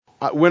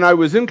When I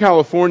was in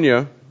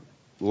California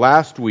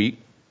last week,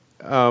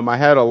 I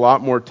had a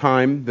lot more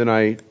time than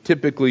I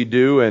typically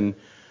do, and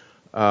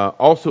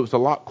also it's a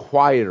lot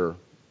quieter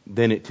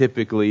than it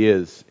typically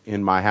is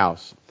in my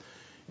house.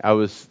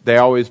 They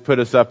always put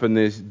us up in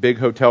these big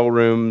hotel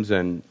rooms,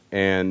 and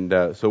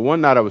so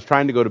one night I was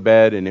trying to go to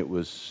bed, and it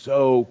was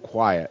so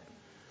quiet.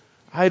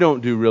 I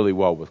don't do really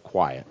well with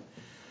quiet.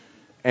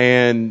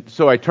 And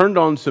so I turned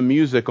on some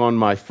music on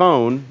my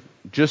phone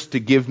just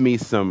to give me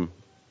some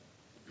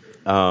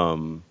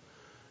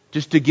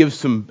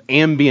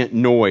ambient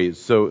noise.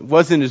 So it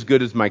wasn't as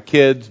good as my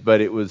kids,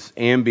 but it was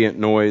ambient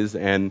noise.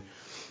 And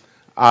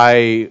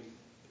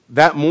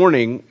that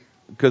morning,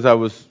 because I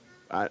was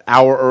an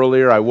hour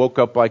earlier, I woke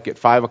up like at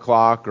 5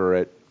 o'clock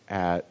or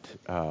at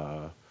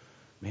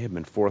may have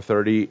been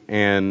 4:30,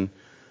 and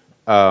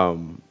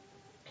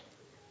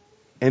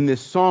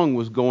this song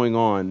was going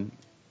on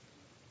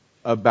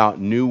about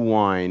new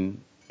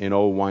wine in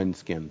old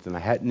wineskins, and I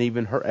hadn't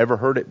even ever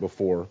heard it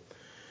before.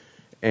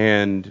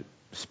 And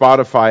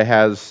Spotify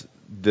has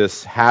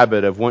this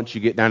habit of once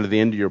you get down to the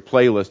end of your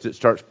playlist, it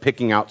starts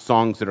picking out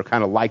songs that are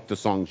kind of like the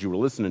songs you were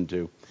listening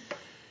to.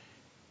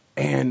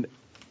 And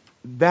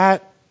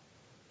that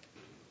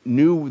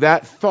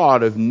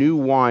thought of new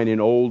wine in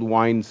old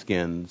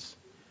wineskins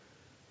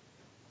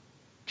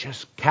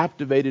just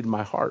captivated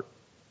my heart.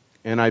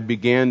 And I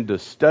began to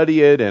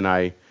study it, and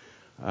I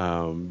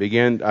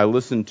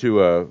listened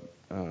to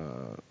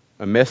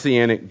a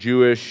Messianic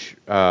Jewish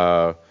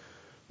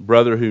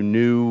brother who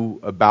knew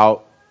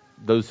about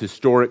those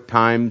historic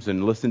times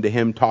and listened to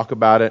him talk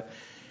about it.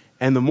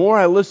 And the more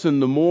I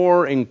listened, the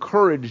more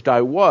encouraged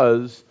I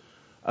was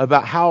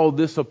about how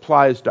this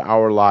applies to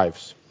our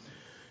lives.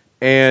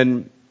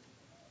 And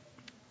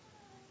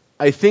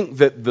I think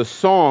that the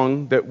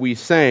song that we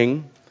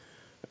sang,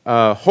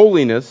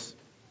 Holiness,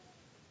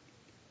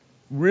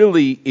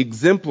 really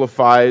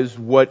exemplifies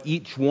what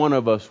each one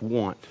of us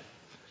want.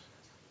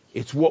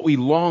 It's what we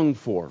long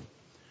for.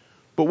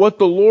 But what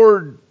the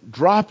Lord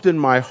dropped in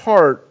my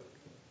heart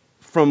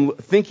from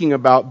thinking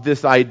about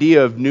this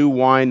idea of new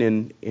wine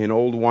in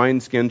old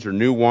wineskins, or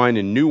new wine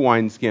in new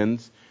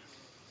wineskins,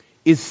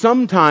 is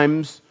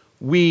sometimes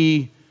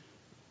we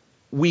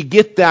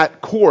get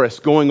that chorus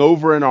going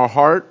over in our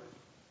heart.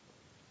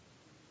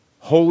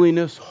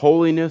 Holiness,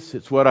 holiness,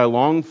 it's what I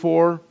long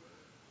for.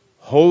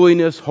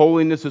 Holiness,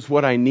 holiness is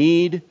what I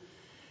need.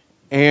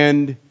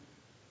 And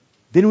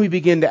then we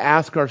begin to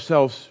ask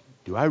ourselves,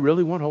 do I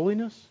really want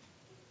holiness?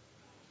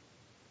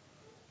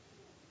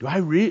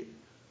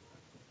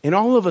 And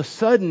all of a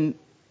sudden,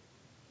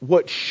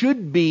 what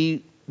should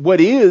be,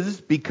 what is,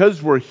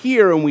 because we're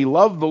here and we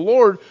love the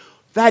Lord,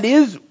 that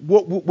is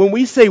what, when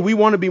we say we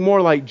want to be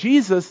more like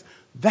Jesus,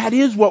 that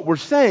is what we're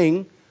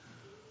saying.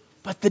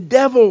 But the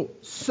devil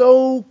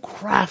so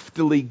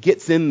craftily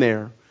gets in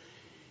there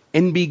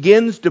and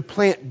begins to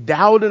plant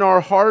doubt in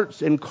our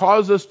hearts and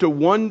cause us to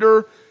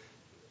wonder,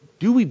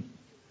 do we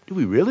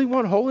really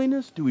want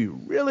holiness? Do we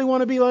really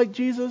want to be like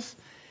Jesus?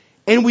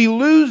 And we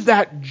lose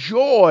that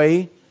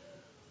joy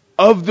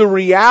of the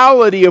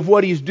reality of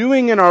what He's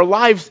doing in our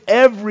lives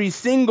every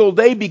single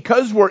day.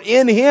 Because we're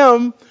in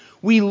Him,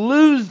 we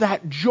lose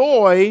that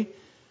joy,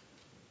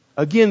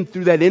 again,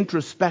 through that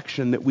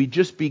introspection that we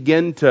just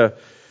begin to.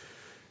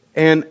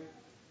 And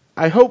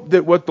I hope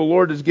that what the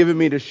Lord has given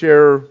me to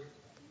share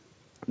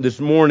this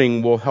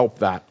morning will help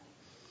that.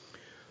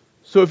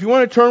 So if you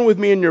want to turn with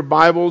me in your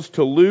Bibles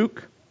to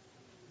Luke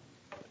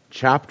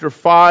chapter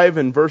 5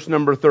 and verse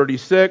number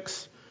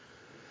 36.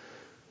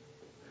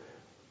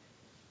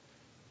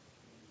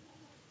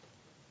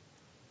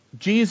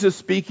 Jesus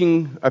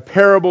speaking a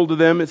parable to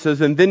them, it says,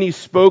 and then He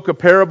spoke a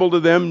parable to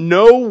them.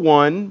 No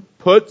one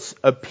puts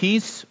a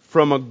piece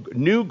from a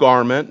new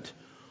garment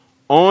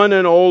on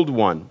an old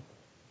one.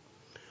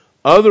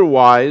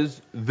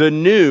 Otherwise, the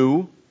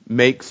new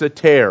makes a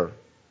tear.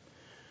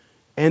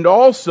 And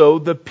also,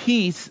 the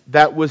piece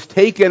that was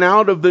taken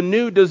out of the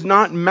new does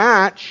not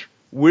match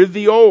with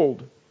the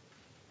old.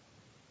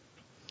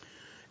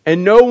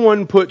 And no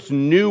one puts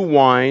new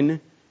wine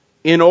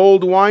in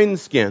old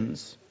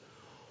wineskins,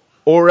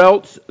 or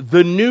else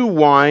the new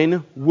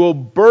wine will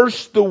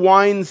burst the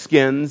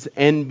wineskins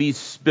and be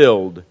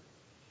spilled.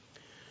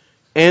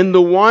 And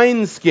the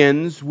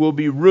wineskins will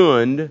be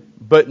ruined,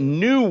 but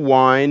new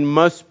wine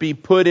must be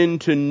put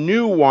into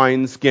new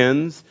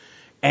wineskins,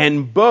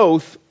 and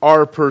both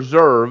are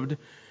preserved.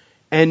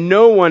 And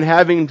no one,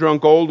 having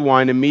drunk old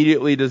wine,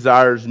 immediately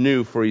desires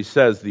new, for he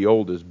says the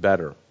old is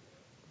better.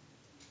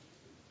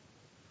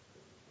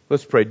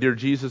 Let's pray. Dear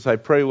Jesus, I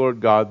pray,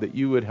 Lord God, that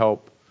you would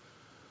help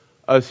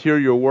us hear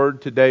your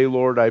word today,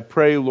 Lord. I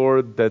pray,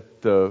 Lord,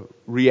 that the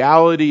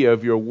reality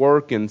of your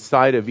work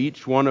inside of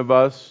each one of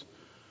us,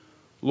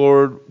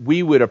 Lord,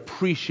 we would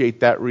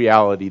appreciate that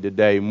reality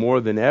today more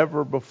than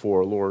ever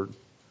before, Lord.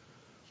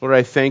 Lord,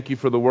 I thank you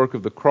for the work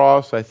of the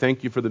cross. I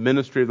thank you for the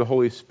ministry of the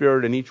Holy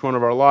Spirit in each one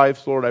of our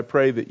lives. Lord, I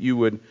pray that you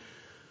would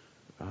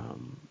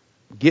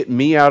get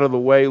me out of the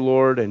way,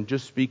 Lord, and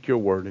just speak your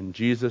word. In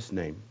Jesus'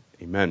 name,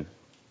 amen.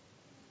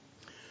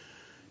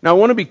 Now, I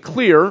want to be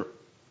clear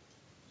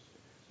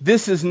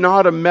this is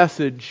not a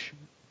message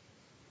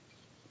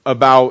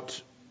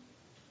about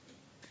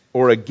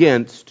or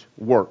against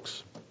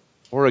works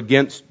or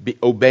against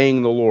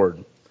obeying the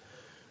Lord.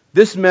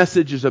 This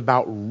message is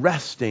about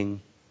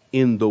resting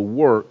in the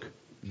work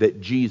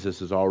that Jesus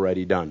has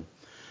already done.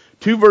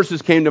 2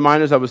 verses came to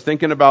mind as I was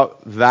thinking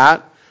about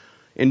that.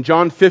 In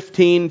John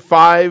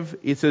 15:5,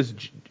 it says,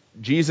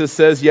 Jesus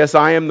says, "Yes,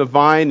 I am the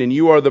vine, and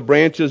you are the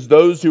branches.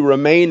 Those who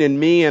remain in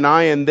me and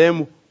I in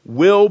them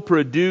will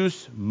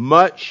produce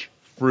much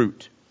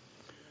fruit."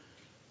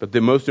 But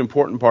the most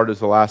important part is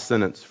the last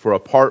sentence. "For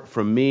apart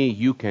from me,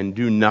 you can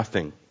do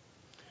nothing."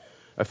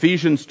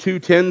 Ephesians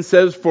 2:10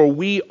 says, "For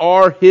we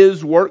are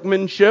His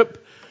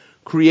workmanship,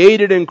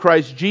 created in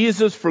Christ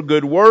Jesus for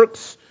good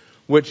works,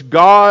 which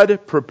God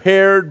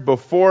prepared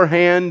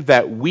beforehand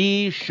that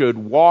we should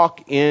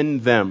walk in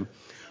them."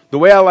 The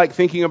way I like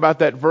thinking about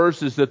that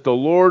verse is that the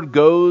Lord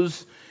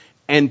goes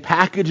and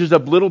packages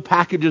up little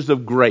packages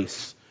of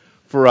grace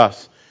for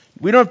us.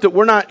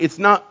 It's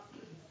not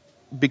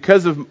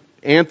because of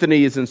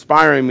Anthony is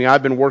inspiring me.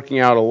 I've been working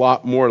out a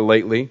lot more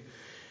lately,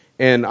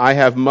 and I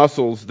have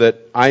muscles that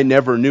I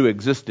never knew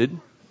existed.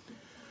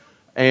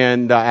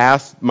 And I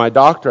asked my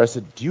doctor, I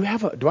said, do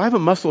I have a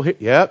muscle here?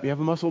 Yep, you have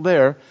a muscle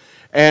there.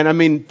 And I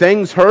mean,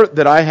 things hurt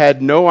that I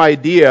had no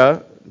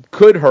idea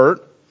could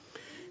hurt.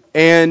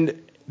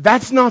 And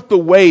that's not the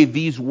way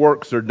these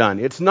works are done.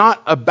 It's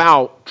not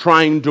about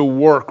trying to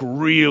work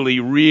really,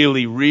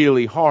 really,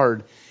 really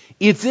hard.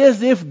 It's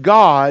as if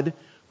God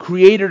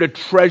created a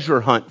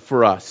treasure hunt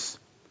for us.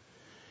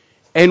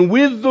 And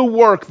with the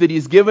work that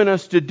He's given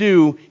us to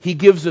do, He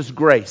gives us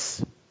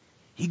grace.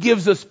 He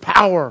gives us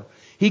power.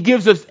 He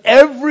gives us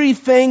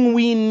everything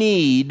we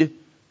need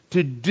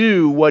to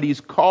do what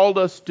He's called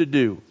us to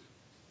do.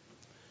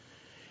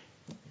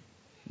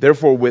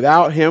 Therefore,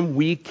 without Him,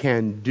 we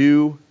can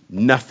do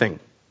nothing.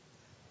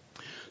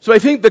 So I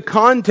think the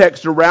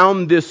context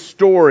around this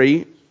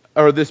story,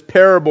 or this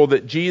parable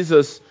that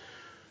Jesus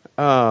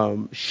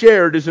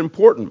shared, is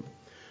important.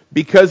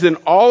 Because in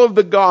all of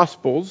the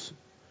Gospels,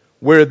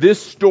 where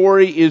this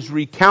story is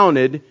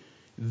recounted,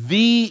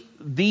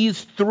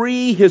 these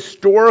three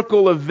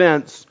historical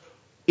events,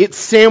 it's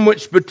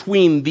sandwiched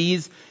between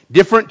these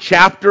different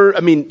chapters.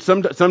 I mean,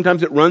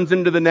 sometimes it runs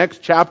into the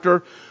next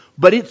chapter,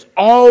 but it's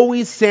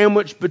always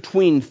sandwiched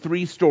between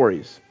three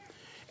stories.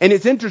 And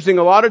it's interesting,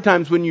 a lot of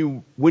times when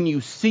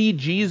you see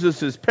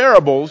Jesus'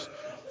 parables,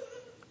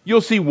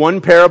 you'll see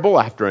one parable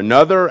after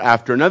another.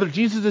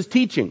 Jesus is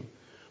teaching.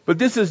 But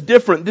this is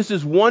different. This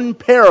is one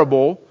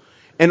parable,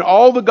 and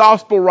all the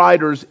gospel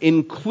writers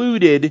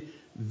included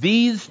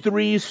these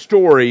three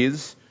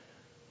stories,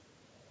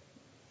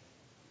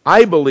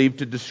 I believe,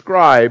 to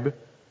describe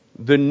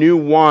the new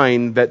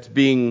wine that's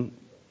being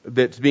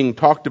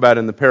talked about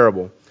in the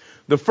parable.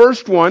 The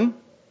first one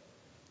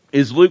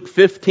is Luke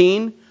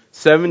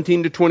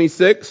 15:17 to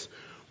 26,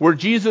 where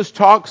Jesus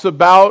talks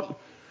about,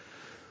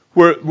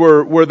 where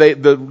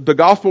the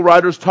gospel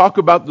writers talk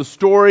about the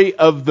story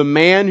of the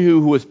man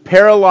who was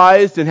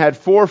paralyzed and had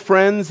 4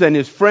 friends, and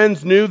his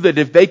friends knew that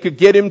if they could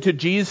get him to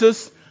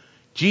Jesus,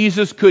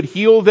 Jesus could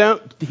heal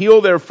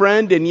their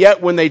friend, and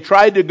yet when they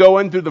tried to go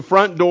in through the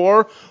front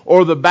door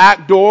or the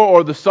back door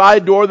or the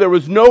side door, there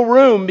was no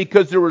room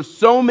because there were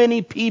so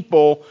many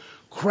people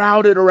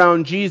crowded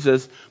around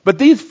Jesus. But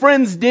these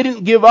friends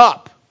didn't give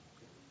up.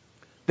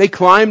 They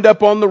climbed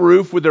up on the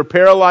roof with their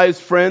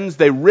paralyzed friends.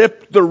 They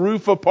ripped the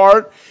roof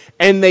apart,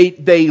 and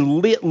they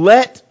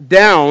let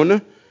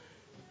down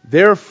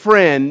their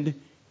friend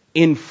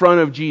in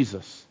front of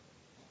Jesus.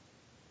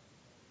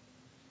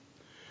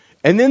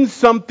 And then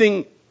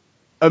something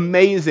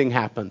amazing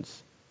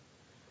happens.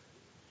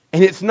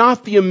 And it's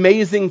not the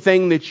amazing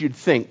thing that you'd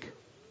think.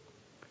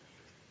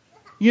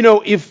 You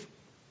know, if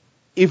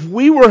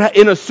we were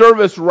in a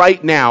service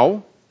right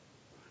now,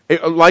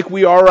 like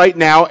we are right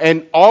now,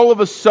 and all of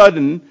a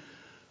sudden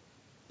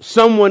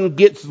someone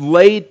gets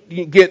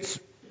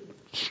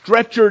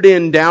stretchered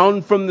in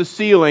down from the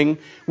ceiling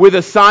with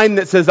a sign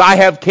that says, "I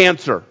have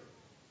cancer,"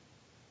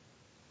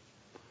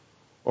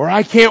 or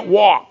 "I can't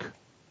walk,"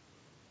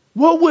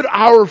 what would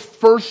our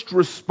first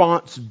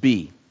response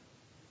be?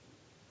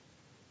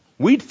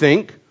 We'd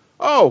think,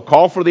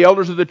 call for the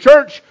elders of the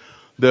church.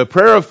 The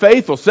prayer of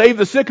faith will save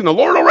the sick and the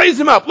Lord will raise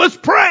him up. Let's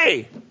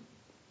pray.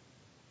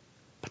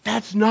 But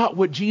that's not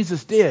what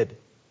Jesus did.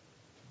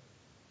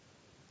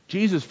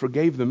 Jesus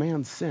forgave the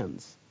man's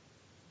sins.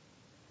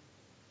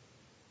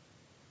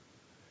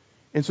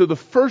 And so the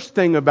first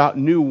thing about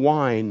new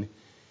wine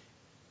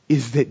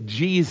is that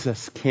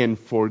Jesus can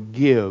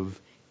forgive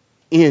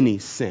any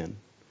sin.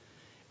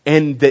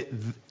 And that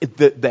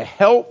the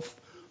health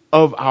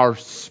of our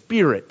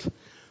spirit,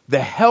 the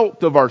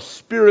health of our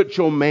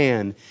spiritual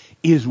man,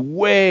 is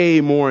way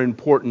more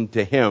important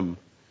to Him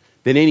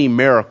than any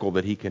miracle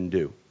that He can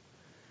do.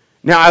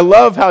 Now, I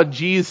love how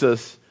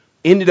Jesus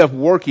ended up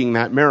working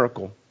that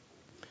miracle.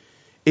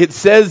 It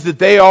says that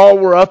they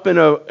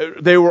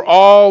were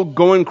all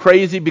going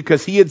crazy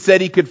because He had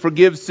said He could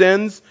forgive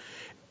sins.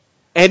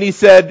 And He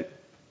said,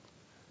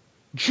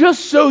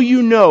 "Just so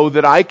you know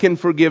that I can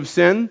forgive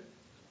sin,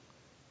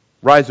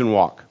 rise and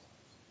walk.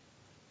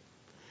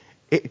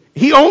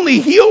 He only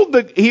healed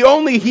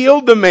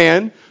the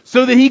man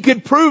so that he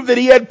could prove that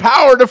he had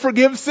power to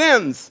forgive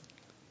sins.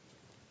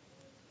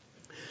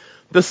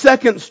 The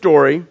second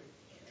story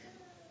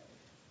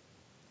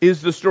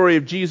is the story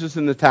of Jesus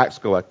and the tax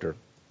collector.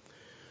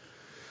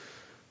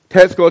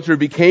 Tax collector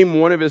became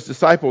one of his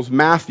disciples,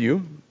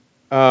 Matthew,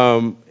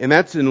 and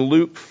that's in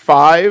Luke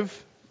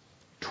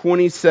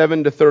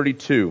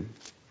 5:27-32.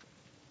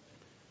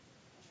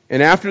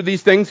 And after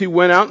these things, he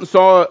went out and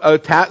saw a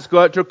tax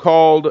collector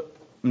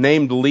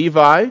named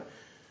Levi.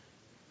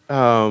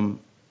 It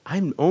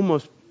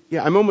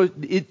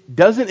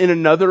doesn't in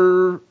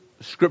another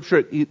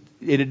scripture, it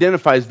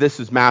identifies this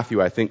as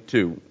Matthew, I think,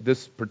 too.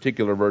 This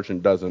particular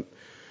version doesn't.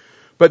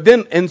 But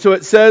then, and so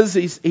it says,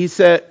 he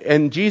said,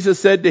 and Jesus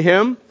said to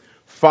him,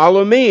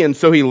 "Follow me." And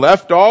so he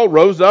left all,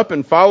 rose up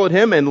and followed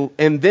him.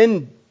 And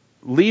then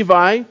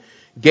Levi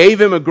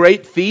gave him a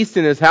great feast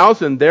in his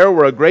house, and there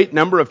were a great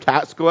number of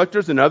tax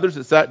collectors and others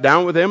that sat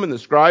down with him, and the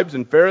scribes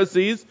and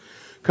Pharisees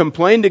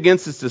complained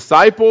against his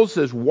disciples,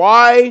 says,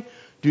 "Why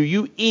do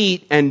you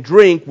eat and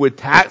drink with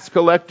tax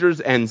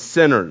collectors and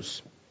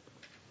sinners?"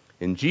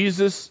 And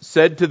Jesus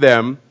said to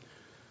them,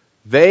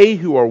 "They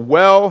who are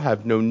well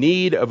have no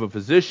need of a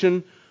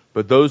physician,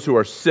 but those who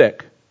are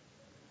sick.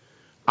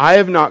 I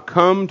have not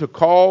come to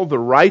call the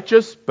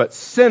righteous, but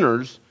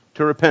sinners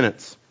to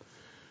repentance."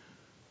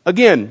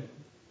 Again,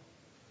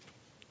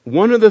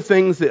 one of the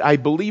things that I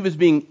believe is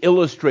being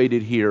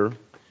illustrated here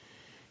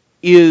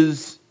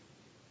is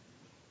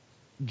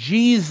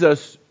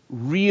Jesus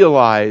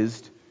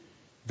realized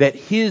that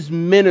his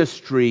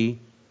ministry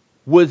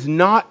was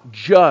not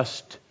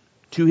just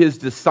to his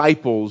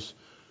disciples,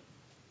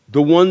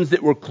 the ones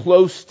that were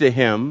close to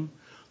him,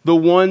 the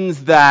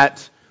ones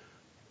that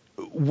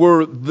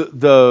were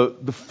the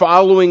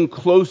following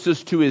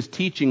closest to his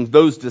teachings,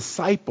 those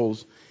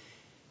disciples.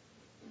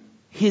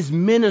 His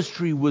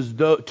ministry was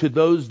to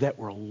those that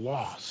were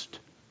lost.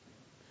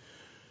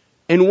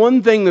 And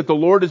one thing that the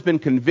Lord has been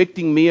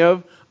convicting me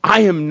of,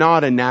 I am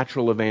not a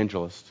natural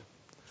evangelist.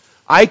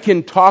 I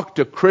can talk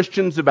to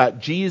Christians about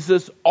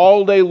Jesus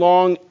all day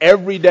long,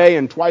 every day,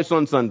 and twice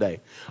on Sunday.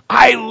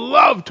 I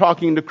love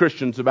talking to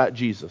Christians about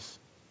Jesus.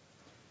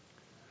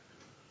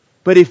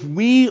 But if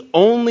we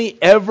only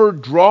ever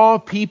draw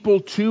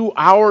people to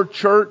our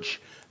church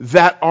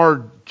that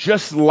are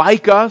just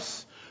like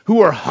us,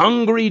 who are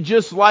hungry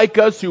just like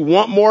us, who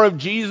want more of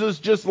Jesus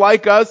just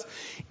like us,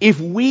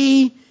 if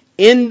we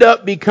end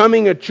up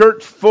becoming a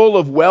church full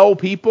of well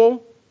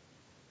people,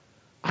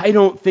 I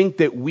don't think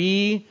that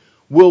we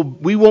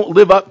won't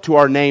live up to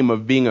our name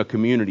of being a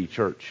community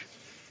church.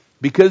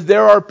 Because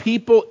there are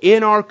people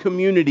in our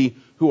community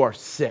who are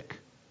sick.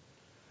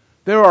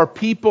 There are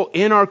people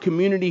in our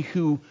community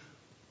who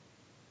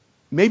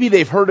maybe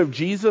they've heard of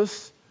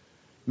Jesus,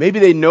 maybe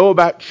they know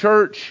about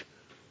church,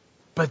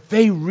 but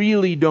they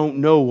really don't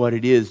know what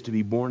it is to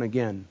be born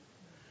again.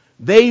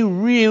 They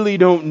really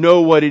don't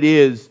know what it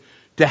is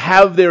to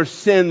have their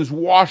sins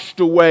washed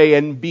away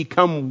and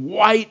become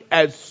white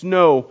as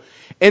snow.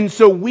 And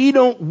so we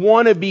don't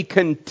want to be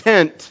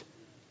content.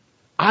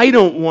 I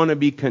don't want to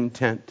be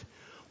content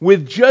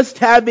with just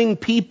having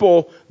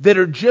people that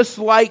are just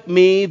like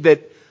me,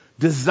 that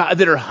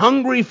are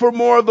hungry for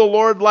more of the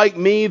Lord like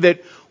me,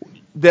 that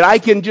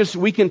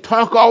we can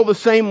talk all the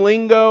same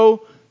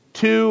lingo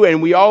too,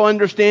 and we all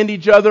understand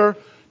each other.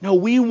 No,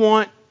 we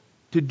want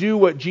to do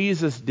what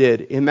Jesus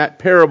did in that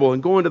parable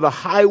and go into the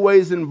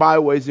highways and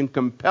byways and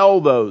compel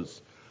those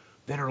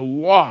that are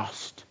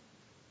lost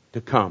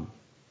to come.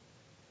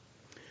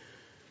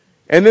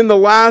 And then the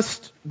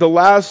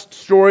last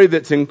story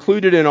that's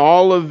included in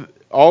all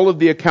of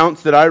the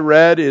accounts that I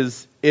read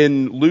is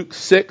in Luke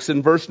 6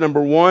 and verse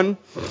number 1.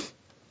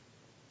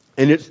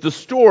 And it's the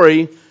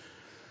story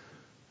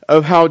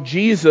of how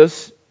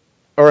Jesus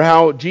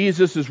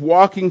is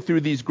walking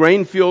through these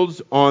grain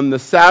fields on the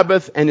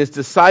Sabbath, and his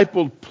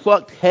disciples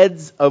plucked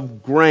heads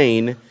of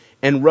grain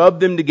and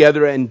rubbed them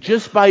together, and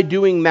just by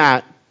doing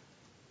that,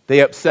 they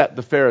upset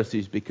the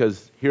Pharisees,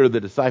 because here the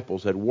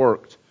disciples had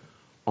worked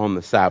on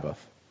the Sabbath.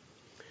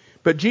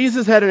 But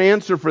Jesus had an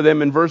answer for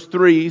them in verse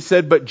 3. He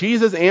said, "But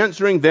Jesus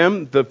answering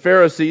them," the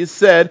Pharisees,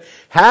 said,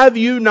 "Have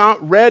you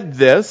not read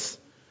this,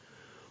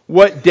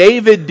 what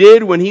David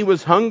did when he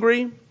was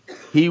hungry?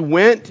 He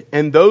went,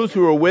 and those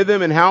who were with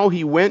him, and how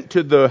he went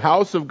to the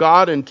house of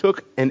God and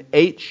took and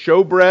ate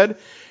showbread,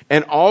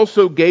 and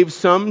also gave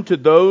some to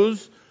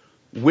those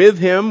with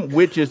him,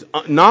 which is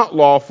not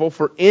lawful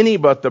for any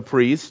but the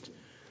priest.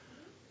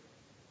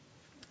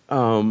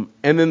 And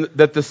then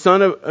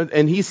that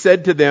and he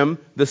said to them,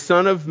 the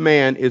Son of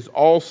Man is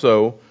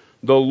also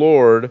the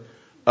Lord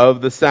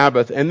of the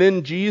Sabbath." And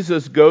then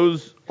Jesus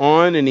goes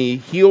on and he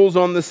heals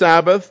on the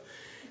Sabbath,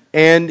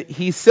 and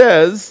he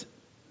says,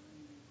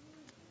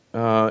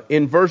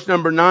 in verse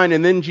number 9,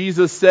 "And then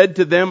Jesus said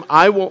to them,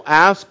 I will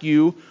ask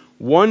you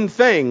one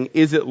thing.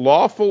 Is it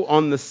lawful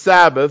on the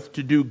Sabbath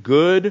to do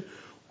good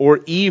or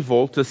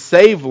evil, to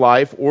save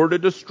life or to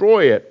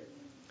destroy it?"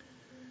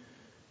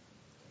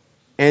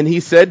 And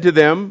he said to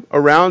them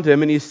around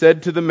him, and he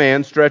said to the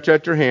man, stretch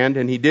out your hand,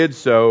 and he did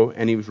so,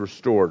 and he was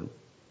restored.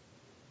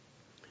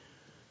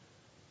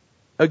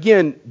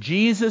 Again,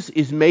 Jesus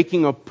is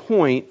making a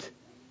point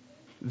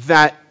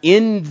that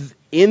in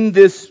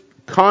this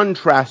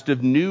contrast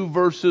of new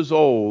versus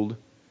old,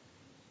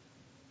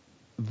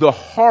 the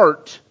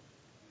heart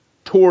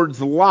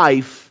towards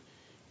life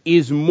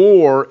is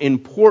more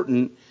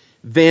important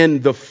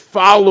than the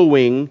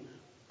following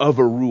of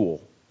a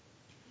rule.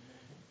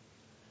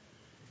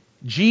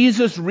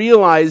 Jesus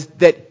realized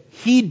that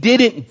he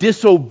didn't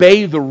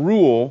disobey the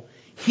rule.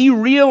 He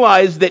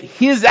realized that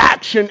his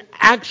action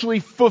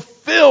actually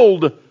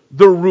fulfilled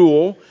the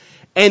rule,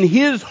 and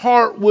his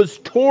heart was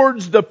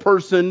towards the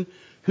person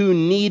who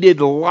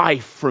needed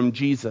life from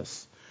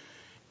Jesus.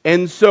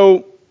 And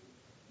so,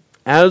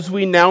 as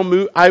we now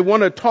move, I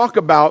want to talk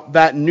about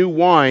that new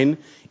wine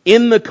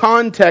in the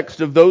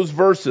context of those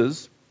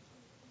verses.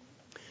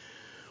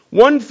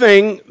 One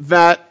thing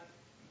that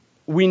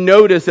we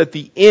notice at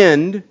the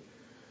end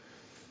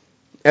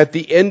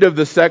of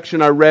the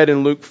section I read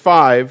in Luke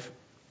 5,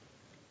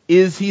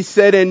 is he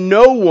said, and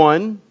no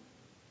one,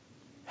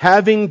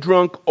 having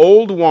drunk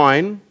old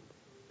wine,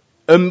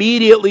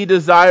 immediately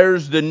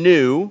desires the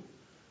new,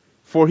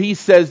 for he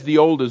says the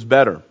old is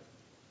better.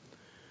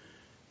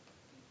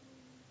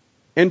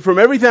 And from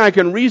everything I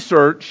can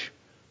research,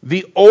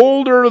 the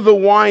older the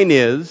wine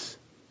is,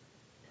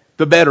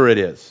 the better it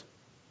is.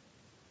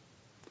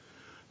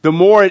 The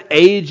more it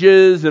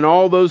ages and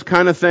all those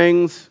kind of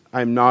things.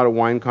 I'm not a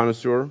wine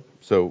connoisseur,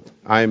 so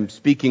I'm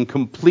speaking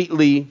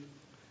completely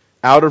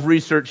out of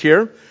research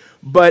here.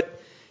 But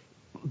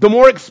the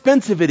more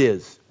expensive it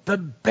is, the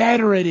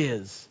better it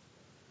is.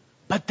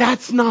 But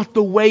that's not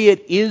the way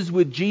it is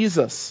with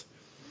Jesus.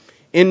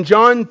 In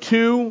John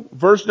 2,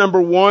 verse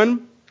number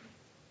 1,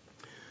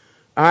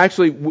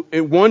 actually,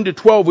 in 1 to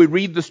 12, we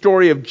read the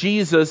story of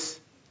Jesus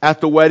at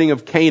the wedding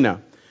of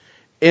Cana.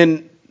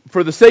 And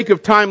for the sake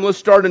of time, let's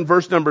start in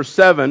verse number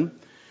 7.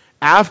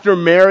 After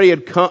Mary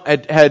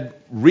had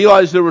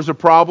realized there was a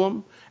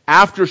problem,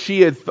 after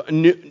she had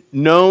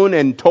known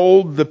and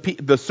told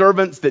the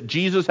servants that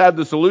Jesus had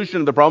the solution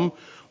to the problem,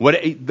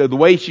 the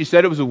way she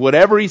said it was,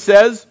 whatever he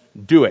says,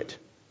 do it.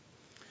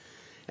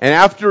 And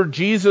after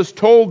Jesus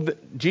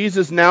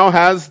now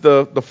has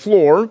the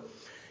floor,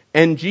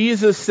 and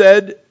Jesus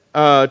said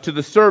to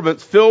the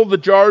servants, fill the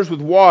jars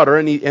with water,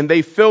 and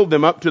they filled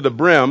them up to the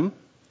brim.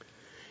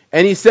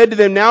 And he said to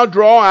them, now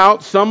draw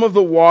out some of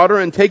the water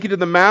and take it to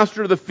the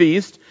master of the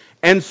feast.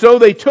 And so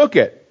they took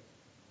it.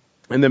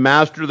 And the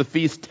master of the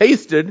feast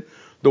tasted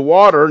the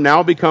water,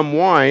 now become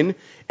wine,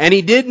 and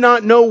he did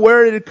not know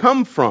where it had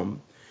come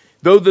from.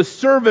 Though the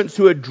servants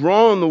who had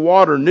drawn the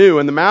water knew,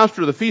 and the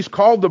master of the feast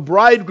called the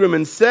bridegroom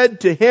and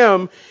said to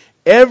him,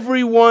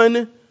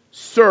 everyone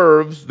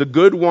serves the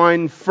good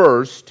wine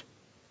first,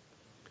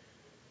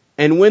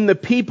 and when the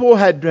people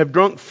have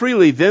drunk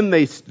freely, then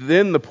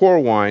the poor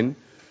wine,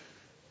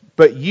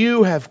 but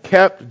you have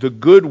kept the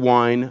good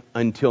wine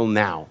until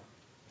now.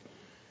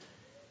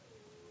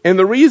 And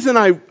the reason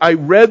I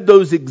read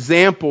those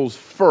examples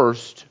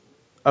first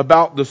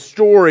about the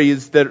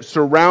stories that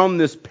surround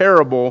this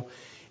parable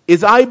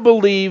is I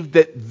believe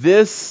that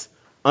this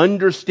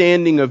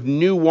understanding of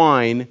new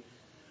wine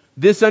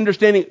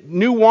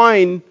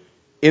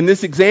in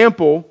this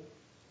example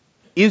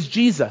is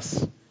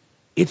Jesus.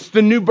 It's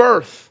the new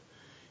birth.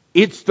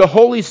 It's the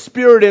Holy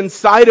Spirit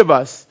inside of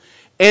us.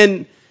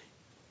 And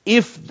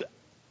if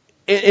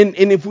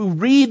we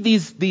read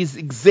these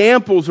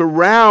examples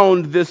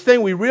around this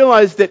thing, we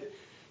realize that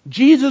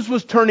Jesus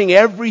was turning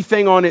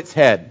everything on its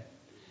head.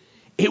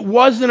 It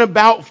wasn't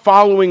about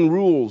following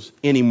rules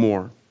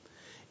anymore.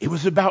 It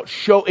was about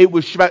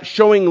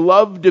showing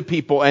love to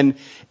people and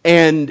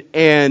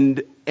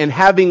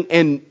having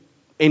and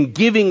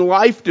giving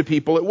life to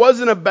people. It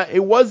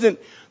wasn't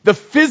the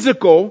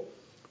physical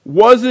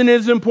wasn't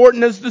as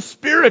important as the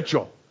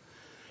spiritual.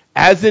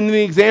 As in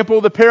the example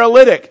of the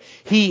paralytic,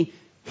 he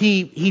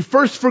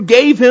first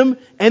forgave him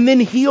and then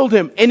healed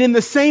him. And in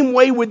the same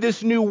way with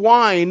this new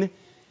wine,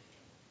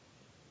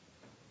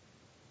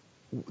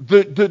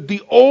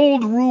 the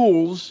old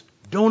rules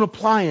don't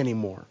apply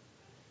anymore.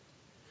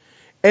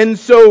 And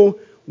so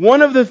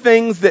one of the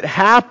things that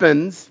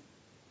happens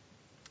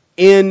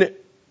when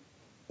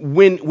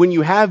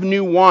you have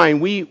new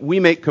wine, we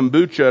make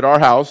kombucha at our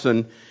house,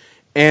 and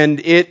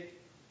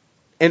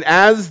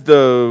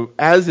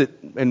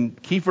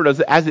Kiefer does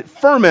it, as it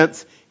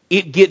ferments,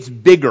 it gets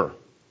bigger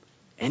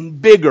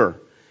and bigger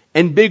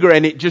and bigger,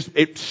 and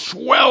it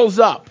swells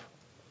up.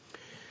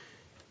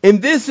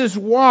 And this is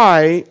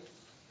why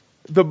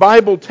the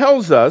Bible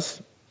tells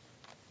us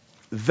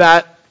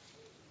that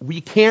we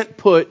can't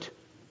put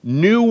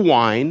new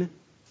wine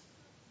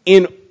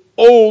in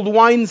old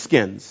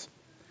wineskins.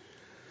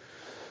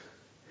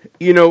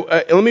 I'm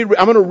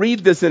going to read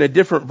this in a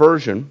different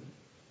version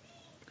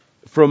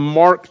from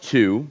Mark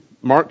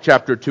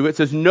chapter 2. It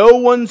says, no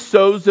one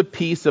sews a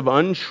piece of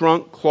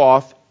unshrunk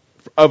cloth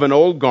of an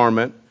old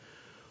garment,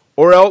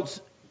 or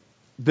else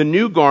the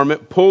new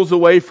garment pulls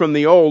away from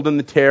the old, and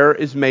the tear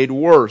is made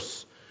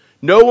worse.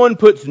 No one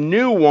puts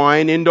new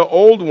wine into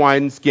old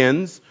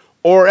wineskins,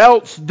 or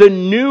else the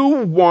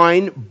new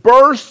wine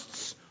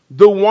bursts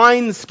the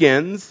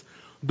wineskins.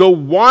 The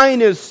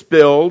wine is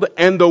spilled,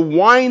 and the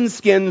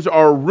wineskins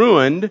are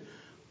ruined,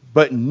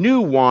 but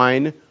new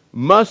wine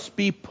must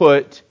be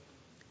put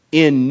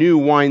in new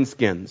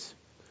wineskins.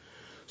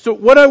 So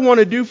what I want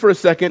to do for a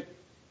second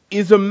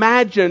is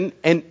imagine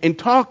and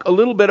talk a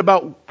little bit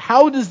about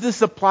how does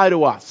this apply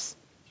to us.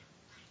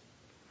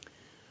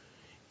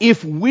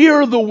 If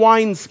we're the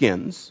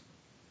wineskins,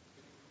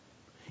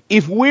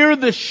 if we're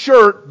the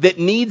shirt that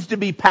needs to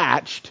be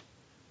patched,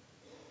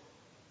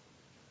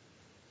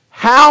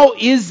 how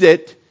is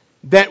it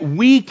that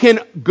we can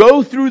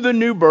go through the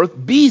new birth,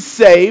 be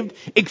saved,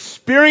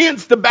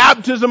 experience the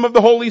baptism of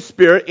the Holy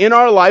Spirit in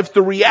our lives,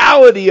 the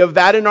reality of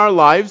that in our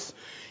lives,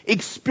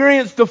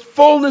 experience the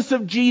fullness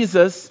of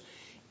Jesus,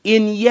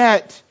 and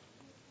yet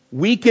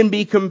we can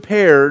be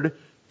compared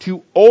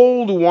to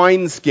old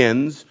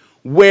wineskins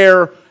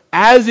where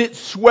as it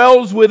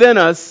swells within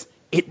us,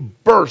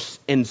 it bursts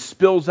and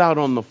spills out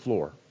on the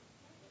floor.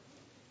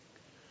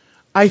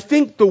 I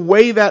think the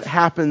way that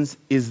happens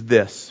is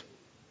this.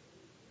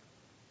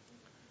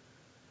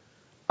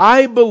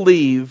 I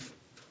believe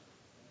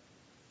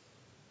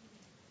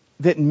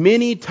that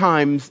many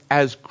times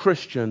as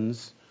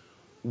Christians,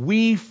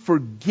 we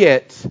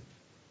forget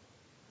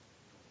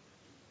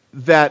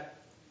that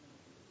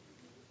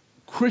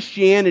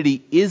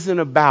Christianity isn't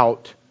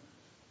about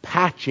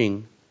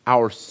patching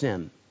our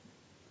sin.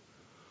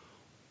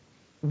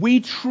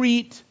 We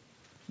treat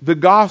the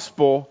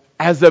gospel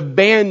as a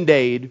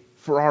Band-Aid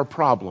for our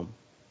problem.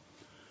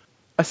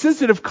 A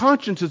sensitive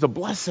conscience is a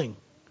blessing.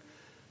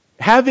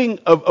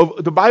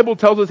 The Bible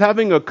tells us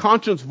having a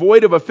conscience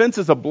void of offense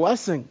is a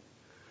blessing.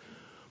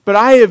 But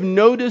I have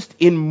noticed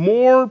in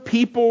more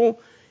people,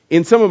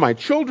 in some of my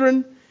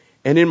children,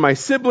 and in my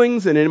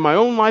siblings, and in my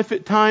own life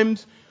at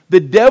times,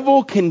 the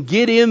devil can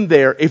get in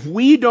there if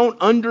we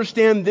don't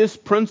understand this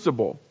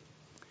principle.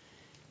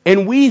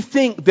 And we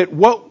think that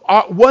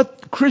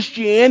what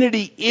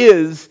Christianity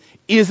is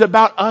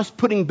about us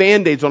putting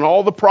Band-Aids on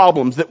all the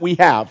problems that we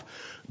have.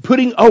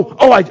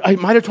 I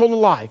might have told a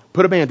lie.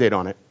 Put a Band-Aid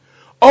on it.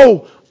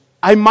 Oh,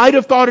 I might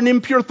have thought an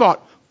impure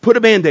thought. Put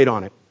a Band-Aid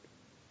on it.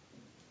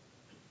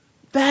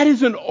 That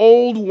is an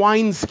old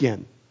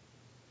wineskin.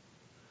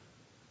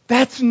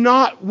 That's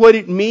not what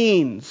it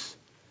means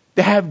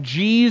to have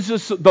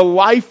Jesus, the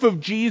life of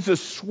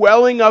Jesus,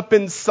 swelling up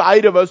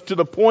inside of us to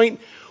the point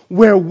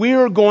where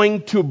we're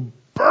going to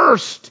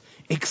burst,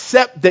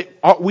 except that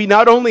we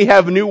not only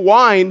have new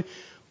wine,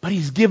 but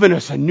He's given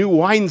us a new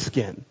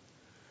wineskin.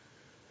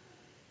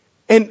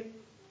 And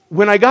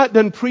when I got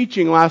done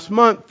preaching last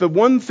month, the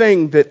one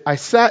thing that I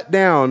sat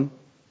down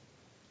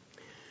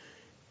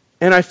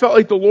and I felt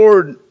like the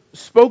Lord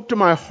spoke to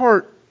my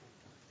heart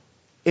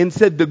and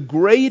said the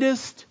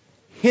greatest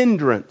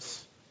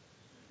hindrance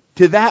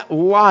to that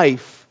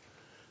life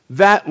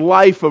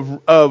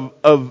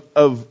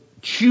of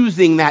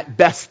choosing that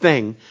best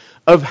thing,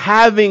 of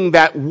having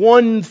that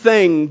one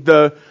thing,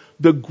 the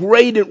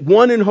great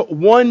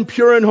one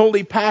pure and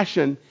holy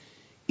passion,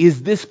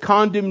 is this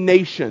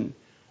condemnation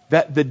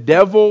that the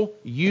devil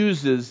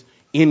uses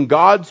in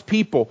God's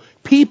people.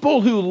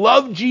 People who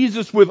love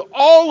Jesus with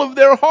all of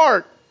their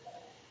heart.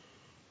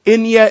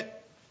 And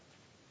yet,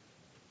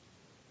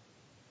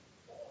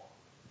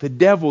 the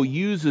devil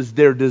uses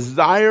their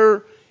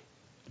desire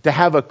to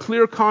have a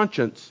clear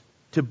conscience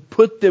to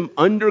put them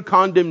under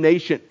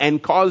condemnation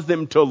and cause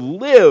them to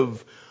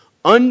live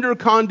under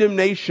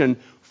condemnation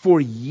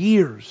for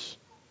years.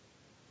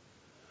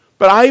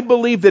 But I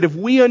believe that if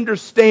we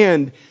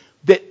understand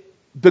that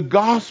the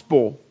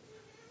gospel,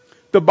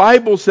 the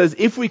Bible says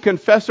if we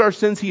confess our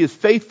sins, He is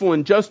faithful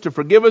and just to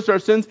forgive us our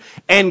sins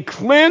and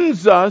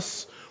cleanse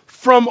us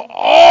from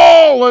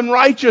all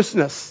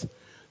unrighteousness.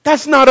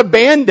 That's not a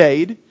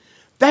Band-Aid.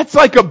 That's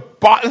like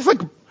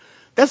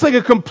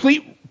a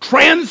complete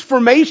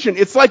transformation.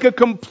 It's like a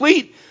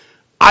complete,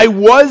 I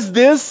was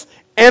this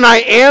and I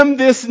am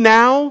this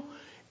now.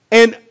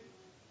 And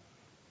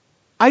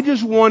I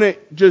just want to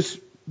this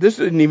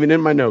isn't even in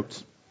my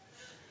notes.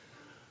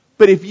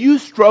 But if you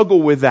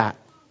struggle with that,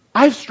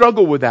 I've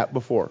struggled with that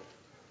before.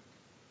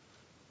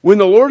 When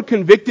the Lord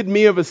convicted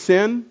me of a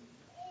sin,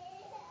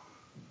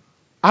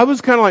 I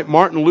was kind of like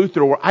Martin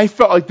Luther, where I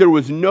felt like there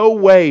was no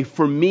way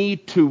for me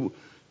to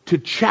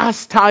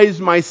chastise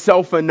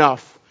myself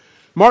enough.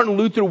 Martin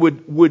Luther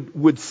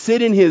would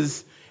sit in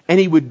and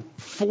he would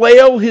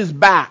flail his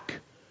back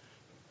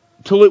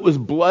till it was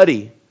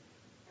bloody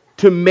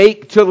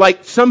to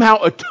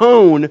somehow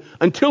atone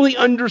until he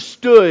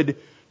understood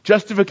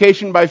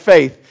justification by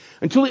faith.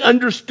 Until he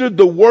understood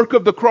the work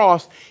of the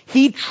cross,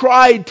 he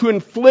tried to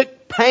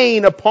inflict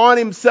pain upon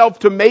himself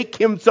to make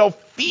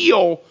himself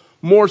feel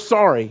more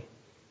sorry.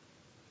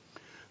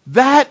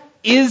 That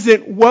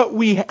isn't what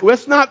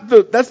that's not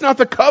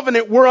the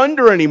covenant we're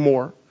under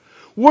anymore.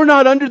 We're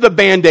not under the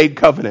Band-Aid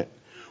covenant.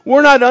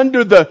 We're not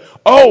under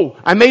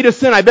I made a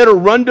sin, I better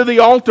run to the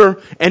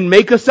altar and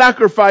make a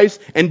sacrifice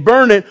and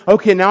burn it.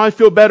 Okay, now I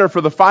feel better for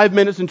the 5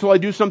 minutes until I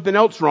do something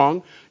else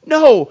wrong.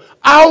 No,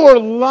 our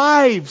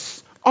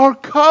lives are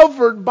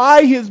covered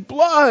by His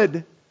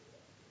blood.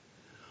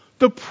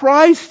 The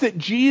price that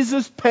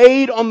Jesus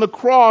paid on the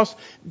cross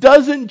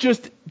doesn't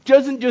just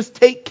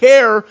take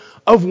care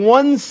of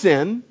one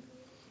sin.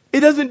 It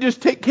doesn't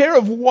just take care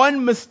of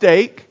one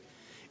mistake.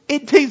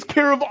 It takes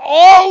care of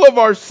all of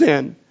our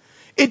sin.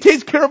 It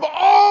takes care of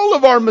all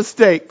of our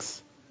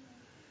mistakes.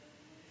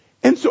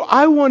 And so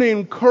I want to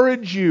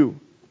encourage you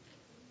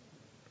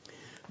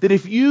that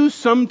if you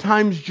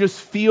sometimes just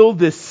feel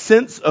this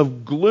sense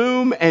of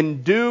gloom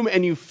and doom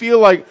and you feel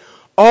like,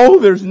 oh,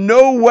 there's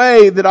no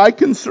way that I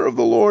can serve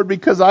the Lord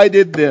because I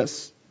did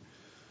this,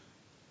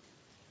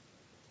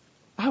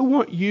 I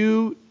want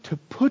you to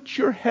put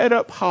your head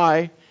up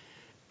high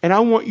and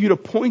I want you to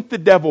point the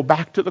devil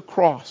back to the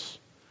cross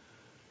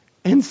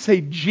and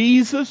say,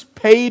 Jesus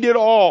paid it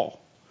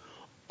all.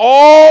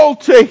 All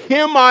to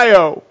Him I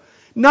owe.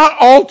 Not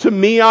all to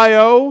me I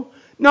owe.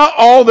 Not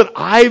all that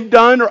I've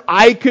done or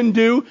I can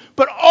do,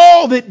 but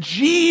all that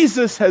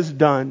Jesus has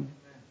done.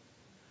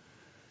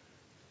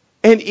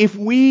 And if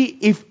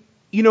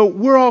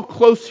we're all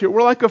close here,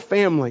 we're like a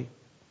family.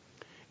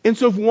 And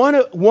so if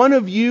one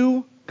of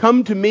you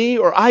come to me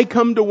or I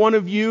come to one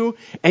of you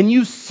and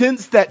you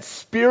sense that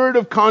spirit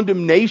of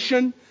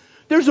condemnation,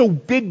 there's a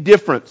big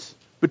difference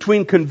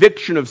between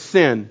conviction of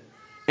sin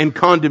and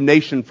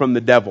condemnation from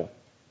the devil.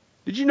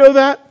 Did you know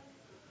that?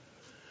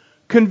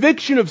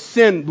 Conviction of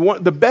sin,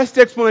 the best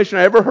explanation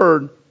I ever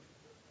heard,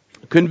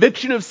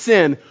 conviction of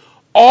sin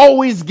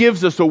always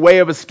gives us a way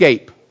of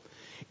escape.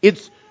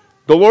 The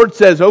Lord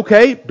says,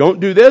 okay, don't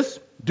do this,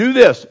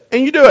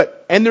 and you do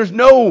it. And there's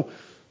no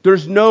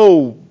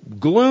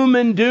gloom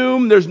and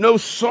doom, there's no,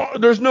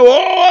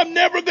 oh, I'm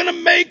never going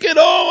to make it,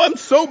 oh, I'm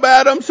so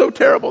bad, I'm so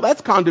terrible. That's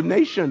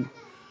condemnation.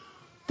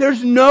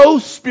 There's no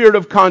spirit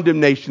of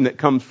condemnation that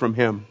comes from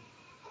Him.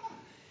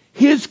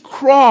 His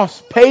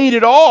cross paid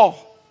it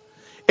all.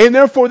 And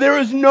therefore, there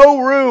is no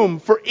room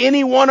for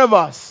any one of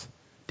us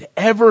to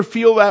ever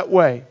feel that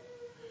way.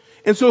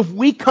 And so if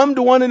we come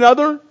to one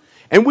another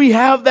and we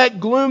have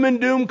that gloom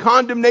and doom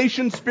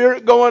condemnation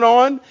spirit going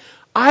on,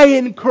 I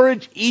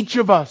encourage each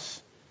of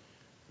us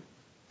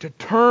to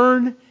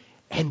turn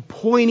and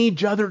point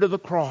each other to the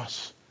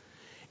cross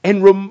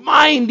and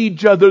remind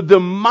each other the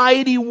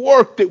mighty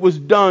work that was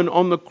done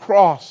on the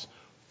cross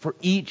for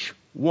each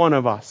one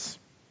of us.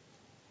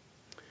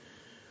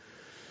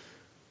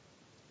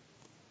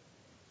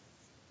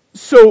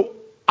 So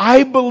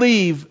I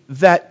believe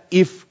that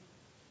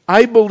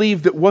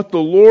what the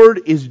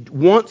Lord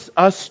wants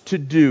us to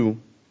do,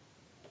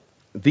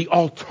 the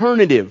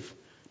alternative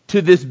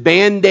to this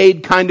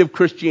Band-Aid kind of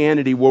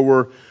Christianity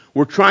where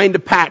we're trying to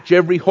patch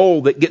every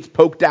hole that gets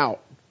poked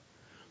out.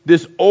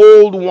 This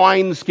old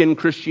wineskin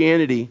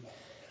Christianity.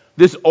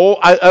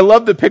 I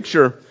love the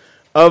picture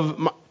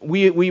of,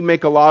 we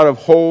make a lot of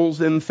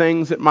holes in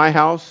things at my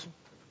house.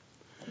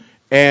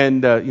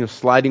 And,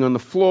 sliding on the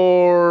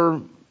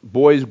floor,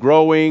 boys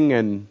growing,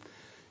 and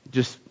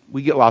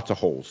we get lots of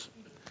holes.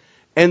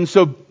 And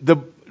so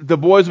the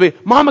boys will be,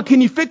 Mama,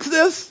 can you fix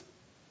this?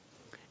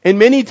 And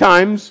many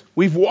times,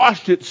 we've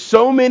washed it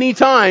so many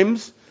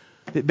times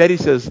that Betty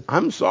says,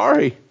 I'm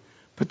sorry,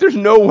 but there's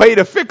no way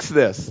to fix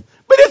this.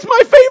 But it's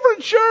my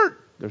favorite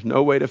shirt. There's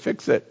no way to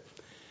fix it.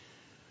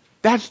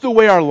 That's the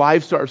way our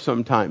lives are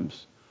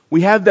sometimes.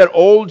 We have that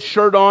old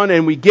shirt on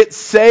and we get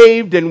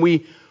saved and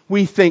we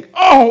think,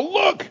 oh,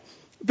 look,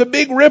 the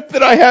big rip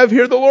that I have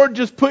here, the Lord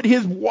just put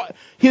His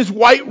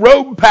white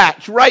robe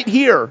patch right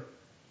here.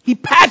 He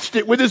patched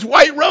it with His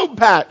white robe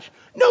patch.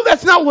 No,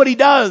 that's not what He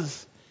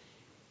does.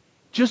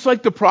 Just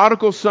like the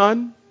prodigal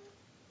son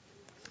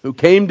who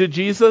came to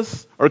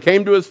Jesus or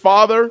came to his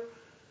father,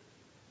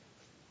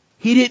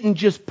 He didn't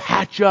just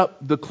patch up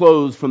the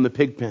clothes from the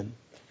pig pen.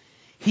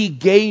 He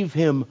gave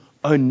him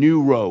a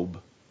new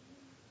robe.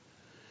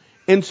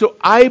 And so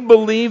I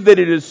believe that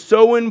it is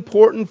so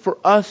important for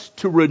us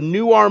to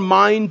renew our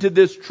mind to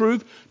this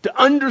truth, to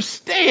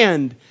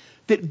understand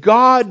that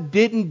God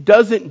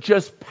doesn't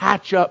just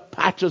patch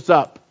us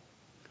up.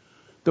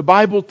 The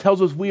Bible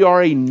tells us we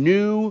are a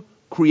new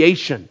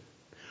creation.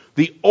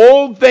 The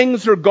old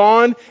things are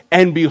gone,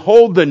 and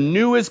behold, the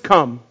new is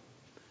come.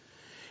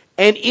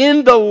 And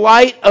in the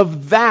light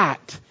of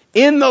that,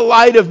 in the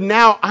light of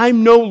now,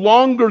 I'm no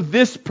longer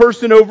this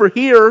person over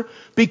here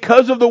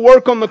because of the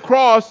work on the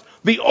cross.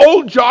 The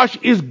old Josh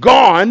is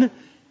gone,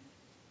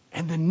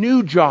 and the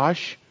new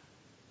Josh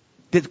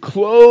that's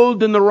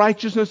clothed in the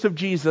righteousness of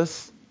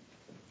Jesus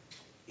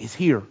is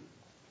here.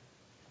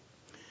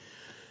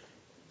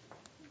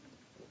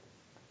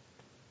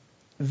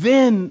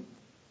 Then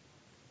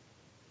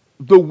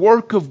the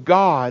work of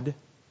God,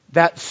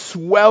 that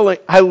swelling,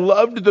 I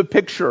loved the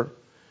picture.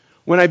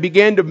 When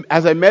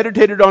as I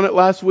meditated on it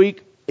last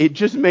week, it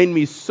just made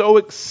me so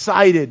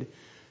excited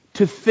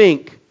to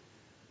think,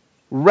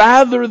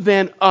 rather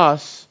than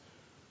us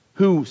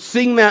who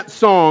sing that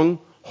song,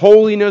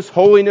 holiness,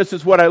 holiness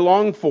is what I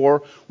long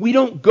for, we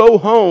don't go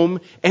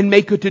home and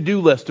make a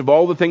to-do list of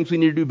all the things we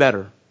need to do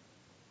better.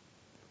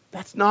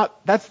 That's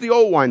the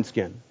old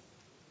wineskin.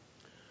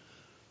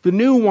 The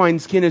new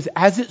wineskin is,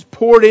 as it's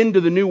poured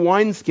into the new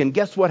wineskin,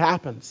 guess what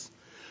happens?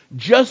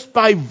 Just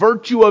by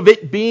virtue of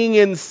it being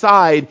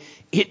inside,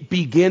 it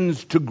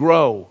begins to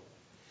grow.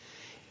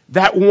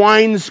 That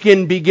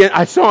wineskin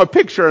I saw a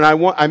picture and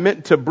I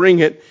meant to bring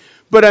it,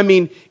 but I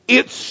mean,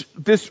 it's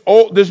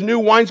this new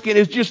wineskin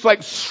is just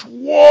like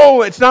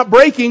swollen. It's not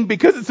breaking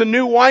because it's a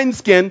new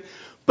wineskin,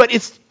 but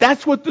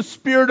that's what the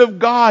Spirit of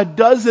God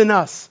does in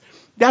us.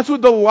 That's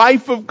what the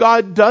life of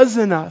God does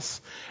in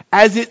us.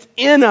 As it's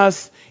in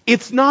us,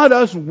 it's not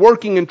us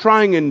working and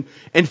trying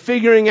and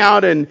figuring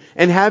out and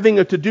having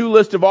a to-do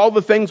list of all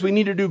the things we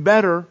need to do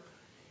better.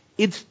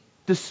 It's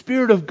the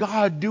Spirit of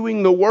God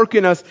doing the work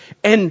in us,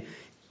 and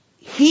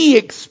He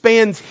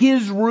expands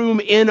His room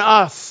in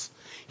us.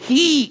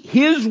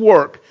 His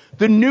work,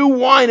 the new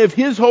wine of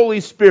His Holy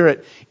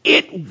Spirit,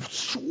 it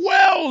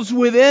swells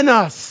within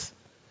us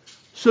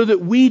so that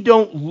we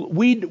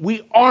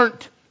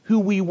aren't who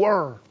we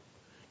were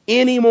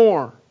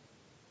anymore.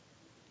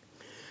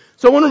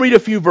 So I want to read a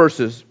few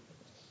verses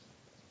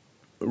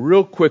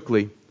real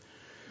quickly.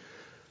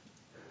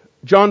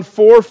 John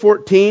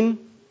 4:14,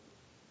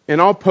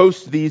 and I'll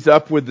post these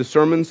up with the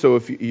sermon, so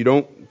if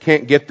you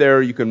can't get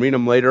there, you can read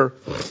them later.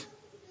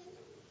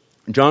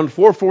 John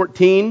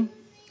 4:14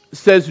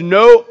 says,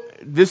 "No,"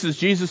 this is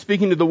Jesus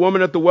speaking to the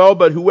woman at the well,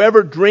 "but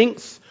whoever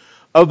drinks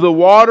of the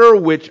water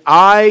which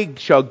I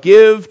shall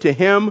give to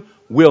him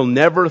will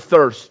never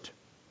thirst.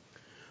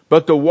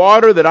 But the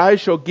water that I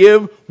shall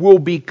give will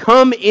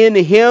become in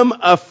him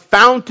a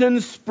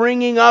fountain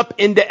springing up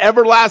into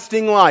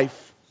everlasting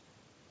life."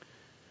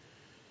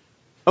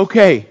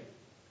 Okay,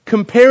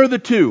 compare the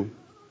two.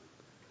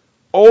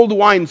 Old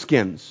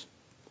wineskins.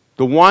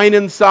 The wine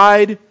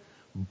inside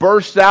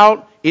bursts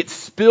out, it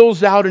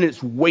spills out, and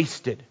it's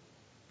wasted.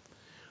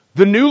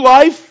 The new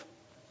life,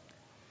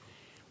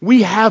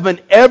 we have an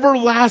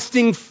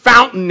everlasting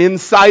fountain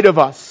inside of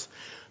us.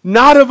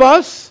 Not of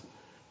us,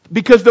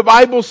 because the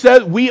Bible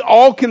says, we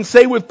all can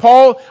say with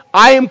Paul,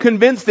 "I am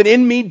convinced that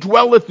in me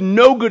dwelleth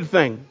no good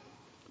thing."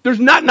 There's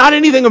not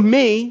anything of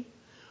me,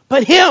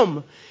 but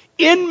Him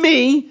in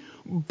me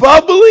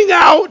bubbling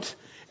out,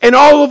 and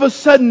all of a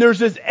sudden there's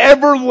this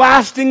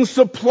everlasting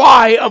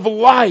supply of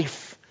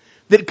life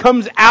that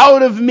comes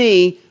out of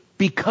me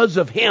because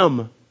of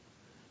Him.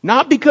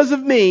 Not because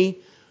of me,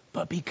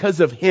 but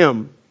because of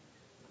Him.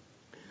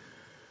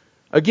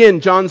 Again,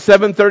 John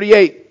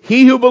 7:38,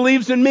 "He who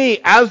believes in me,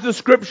 as the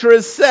Scripture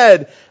has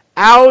said,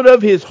 out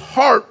of his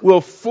heart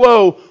will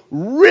flow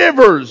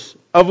rivers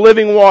of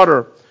living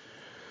water."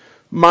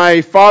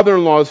 My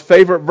father-in-law's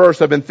favorite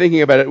verse, I've been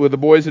thinking about it with the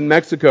boys in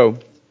Mexico,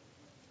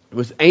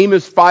 was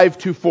Amos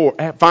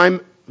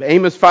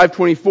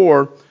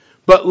 5:24,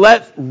 "But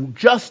let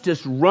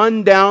justice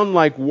run down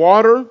like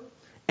water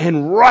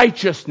and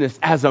righteousness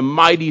as a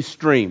mighty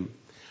stream."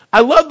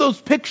 I love those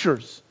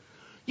pictures.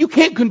 You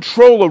can't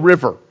control a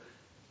river.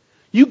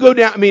 You go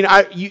down,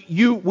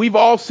 we've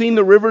all seen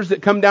the rivers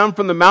that come down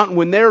from the mountain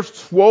when they're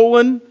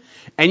swollen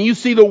and you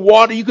see the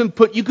water, you could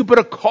put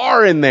a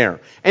car in there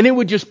and it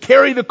would just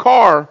carry the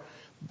car.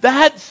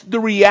 That's the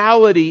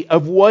reality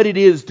of what it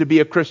is to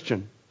be a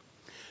Christian.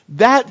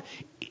 That,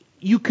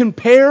 you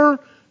compare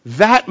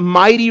that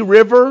mighty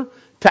river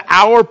to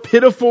our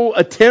pitiful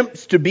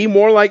attempts to be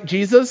more like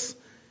Jesus.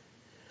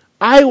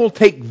 I will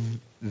take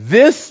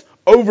this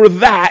over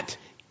that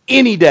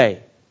any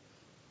day.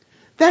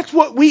 That's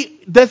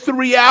the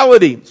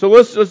reality. So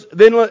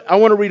I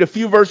want to read a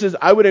few verses.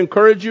 I would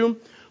encourage you,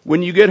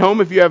 when you get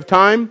home, if you have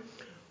time,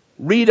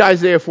 read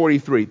Isaiah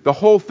 43. The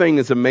whole thing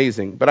is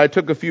amazing, but I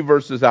took a few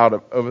verses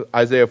out of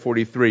Isaiah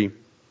 43.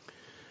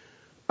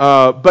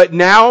 "But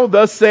now,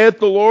 thus saith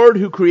the Lord,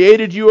 who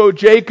created you, O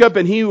Jacob,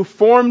 and He who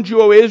formed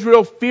you, O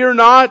Israel, fear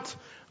not,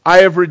 I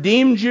have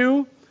redeemed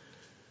you.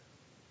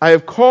 I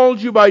have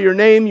called you by your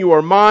name, you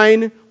are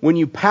mine. When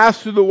you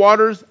pass through the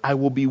waters, I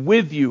will be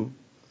with you.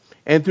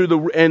 And through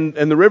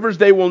the rivers,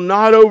 they will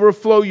not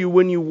overflow you.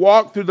 When you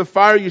walk through the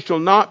fire, you shall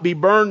not be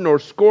burned nor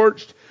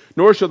scorched,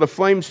 nor shall the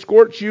flames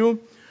scorch you.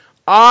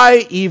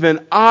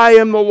 Even I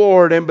am the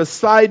Lord, and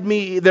beside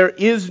me there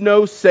is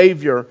no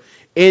Savior.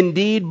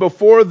 Indeed,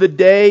 before the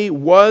day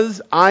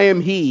was, I am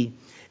He,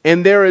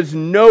 and there is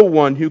no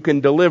one who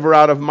can deliver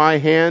out of my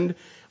hand.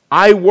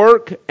 I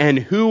work, and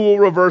who will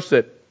reverse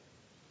it?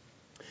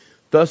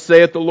 Thus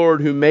saith the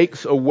Lord, who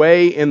makes a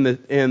way in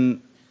the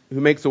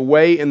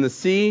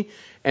sea,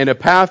 and a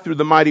path through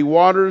the mighty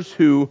waters,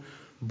 who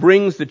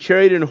brings the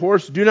chariot and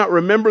horse. Do not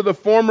remember the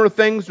former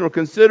things, nor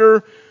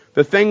consider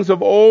the things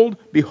of old.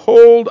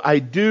 Behold, I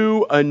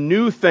do a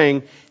new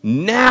thing.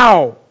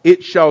 Now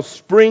it shall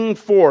spring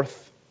forth.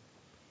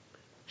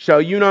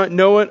 Shall you not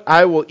know it?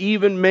 I will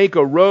even make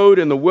a road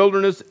in the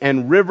wilderness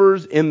and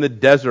rivers in the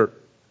desert.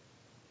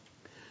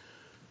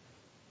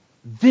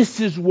 This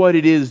is what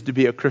it is to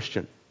be a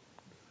Christian.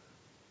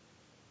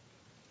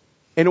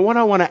 And what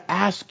I want to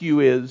ask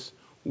you is,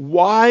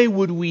 why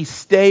would we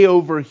stay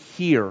over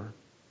here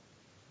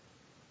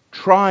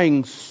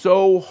trying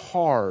so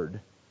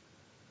hard?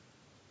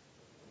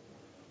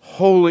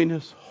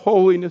 Holiness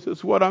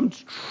is what I'm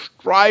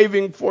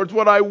striving for. It's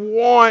what I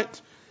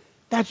want.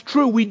 That's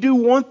true. We do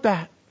want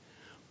that.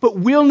 But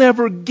we'll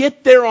never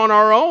get there on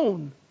our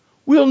own.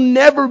 We'll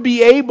never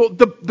be able.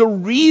 The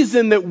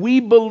reason that we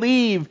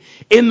believe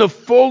in the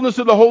fullness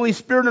of the Holy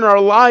Spirit in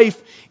our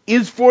life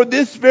is for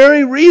this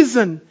very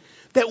reason,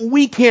 that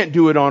we can't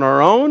do it on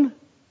our own.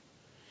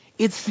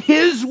 It's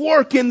His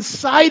work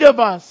inside of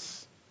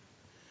us,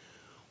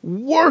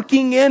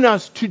 working in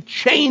us to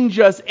change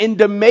us and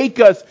to make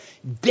us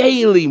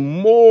daily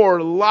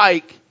more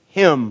like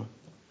Him.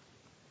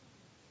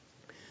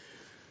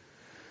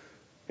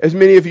 As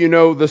many of you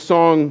know, the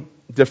song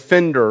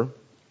Defender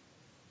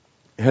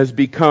has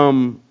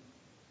become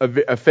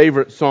a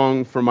favorite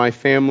song for my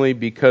family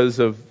because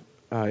of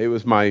it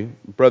was my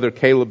brother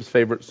Caleb's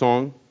favorite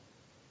song.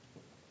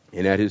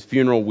 And at his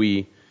funeral,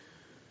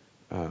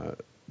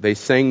 they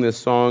sang this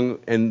song,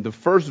 and the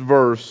first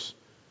verse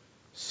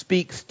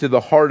speaks to the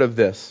heart of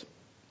this.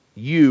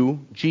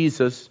 You,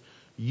 Jesus,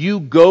 you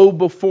go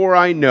before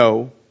I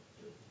know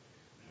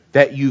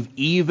that you've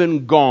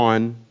even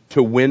gone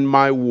to win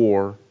my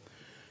war.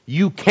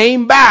 You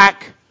came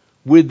back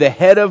with the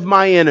head of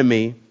my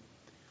enemy.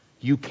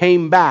 You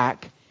came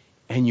back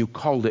and you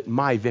called it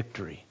my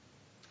victory.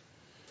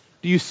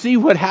 Do you see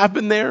what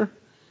happened there?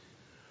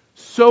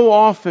 So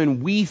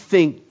often we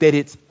think that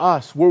it's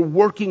us. We're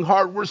working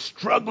hard. We're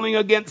struggling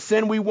against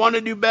sin. We want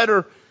to do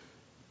better.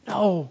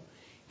 No.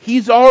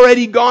 He's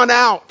already gone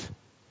out.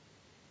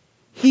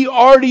 He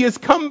already has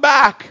come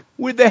back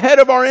with the head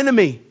of our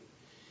enemy.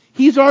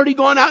 He's already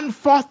gone out and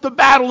fought the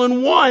battle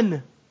and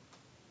won.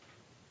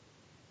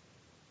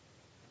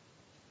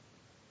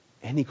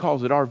 And He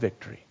calls it our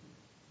victory.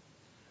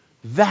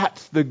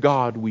 That's the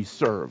God we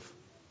serve.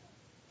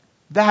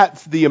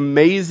 That's the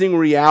amazing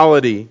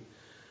reality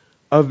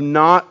of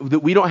that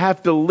we don't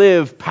have to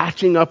live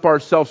patching up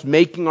ourselves,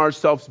 making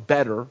ourselves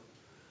better.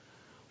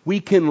 We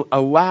can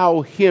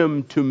allow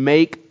Him to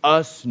make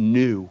us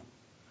new.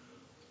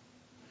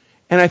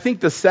 And I think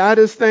the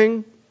saddest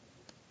thing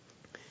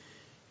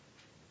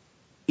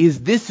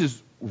is this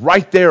is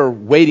right there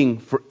waiting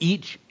for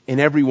each and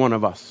every one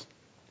of us.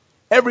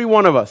 Every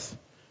one of us.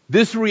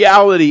 This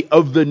reality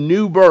of the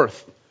new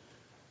birth.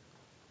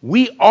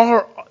 We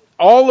are,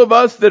 all of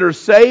us that are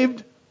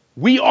saved,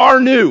 we are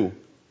new.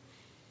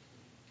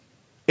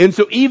 And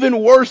so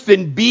even worse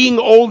than being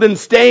old and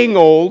staying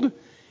old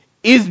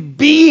is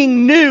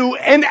being new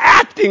and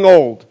acting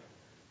old.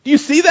 Do you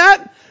see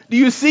that? Do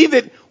you see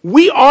that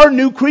we are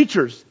new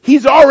creatures?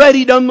 He's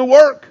already done the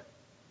work.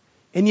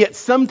 And yet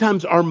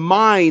sometimes our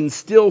minds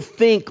still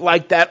think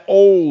like that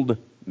old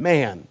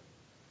man.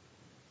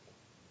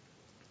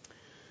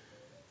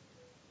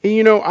 And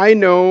you know, I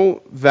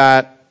know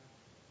that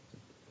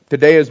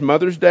today is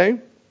Mother's Day.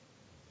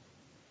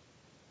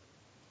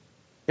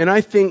 And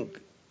I think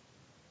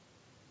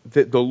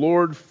that the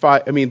Lord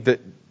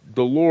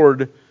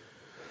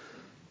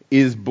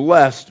is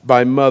blessed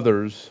by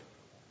mothers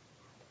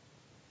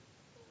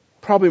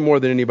probably more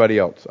than anybody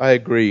else. I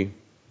agree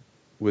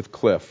with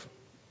Cliff.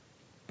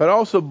 But I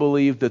also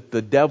believe that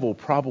the devil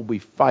probably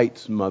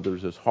fights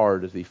mothers as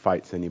hard as he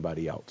fights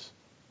anybody else.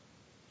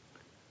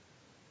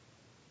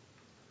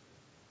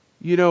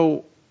 You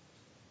know,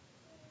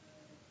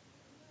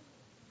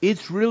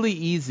 it's really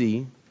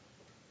easy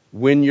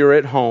when you're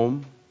at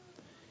home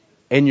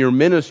and your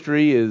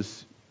ministry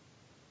is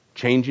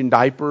changing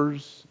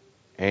diapers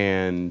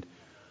and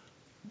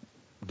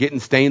getting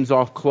stains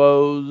off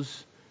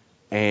clothes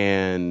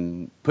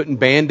and putting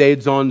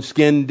Band-Aids on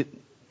skinned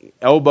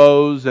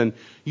elbows, and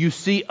you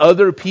see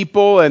other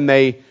people and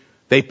they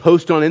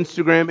post on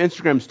Instagram.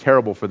 Instagram's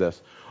terrible for this.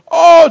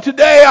 Oh,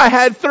 today I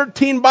had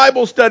 13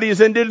 Bible studies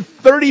and did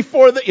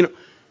 34.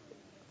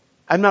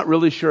 I'm not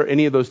really sure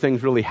any of those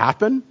things really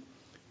happen,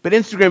 but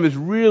Instagram is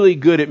really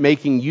good at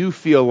making you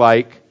feel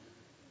like,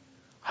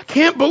 I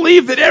can't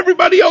believe that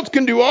everybody else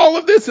can do all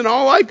of this and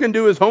all I can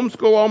do is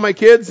homeschool all my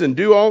kids and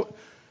do all,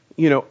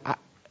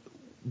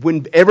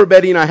 whenever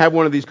Betty and I have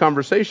one of these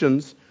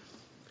conversations,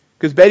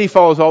 because Betty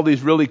follows all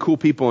these really cool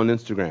people on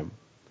Instagram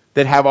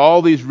that have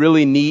all these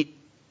really neat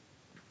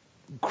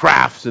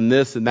crafts and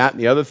this and that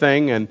and the other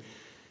thing, and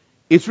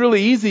it's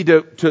really easy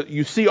to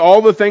you see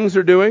all the things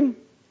they're doing,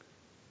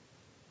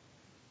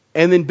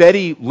 and then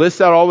Betty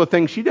lists out all the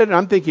things she did, and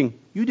I'm thinking,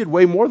 you did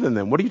way more than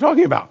them. What are you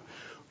talking about?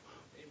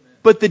 Amen.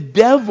 But the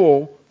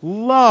devil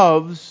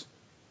loves,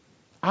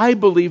 I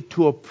believe,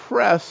 to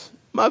oppress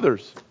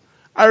mothers.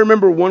 I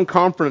remember one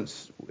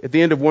conference, at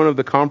the end of one of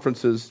the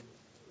conferences,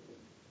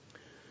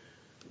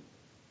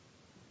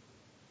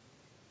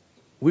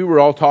 we were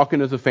all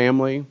talking as a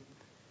family,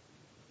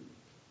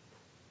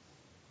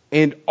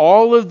 and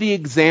all of the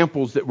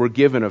examples that were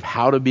given of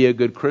how to be a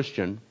good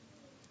Christian,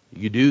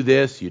 you do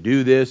this, you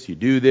do this, you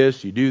do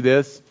this, you do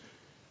this.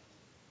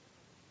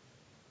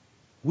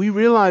 We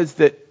realized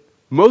that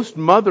most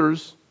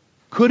mothers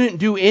couldn't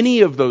do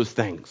any of those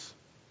things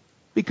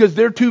because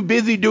they're too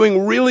busy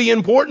doing really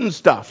important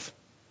stuff.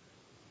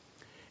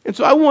 And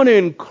so I want to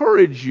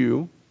encourage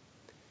you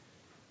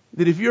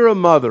that if you're a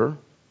mother,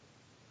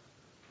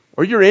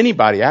 or you're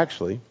anybody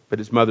actually, but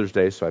it's Mother's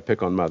Day, so I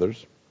pick on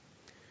mothers,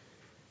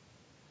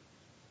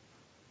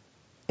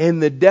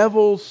 and the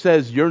devil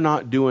says you're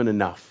not doing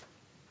enough,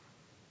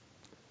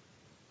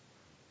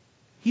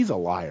 he's a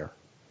liar.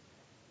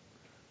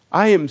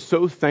 I am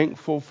so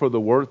thankful for the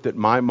work that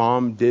my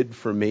mom did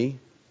for me.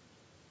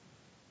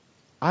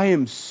 I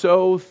am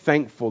so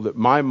thankful that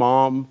my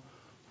mom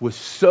was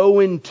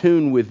so in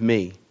tune with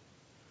me.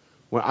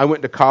 When I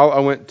went to college, I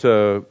went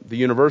to the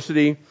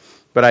university,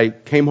 but I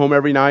came home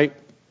every night,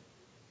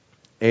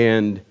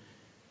 and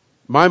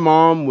my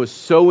mom was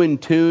so in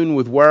tune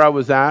with where I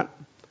was at.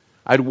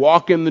 I'd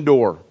walk in the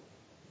door.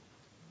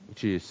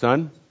 She said,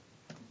 "Son,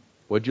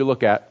 what'd you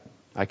look at?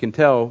 I can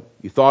tell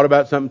you thought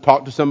about something,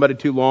 talked to somebody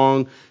too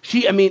long."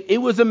 It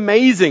was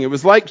amazing. It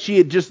was like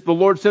the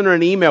Lord sent her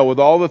an email with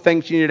all the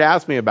things she needed to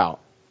ask me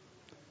about.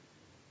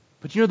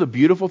 But you know the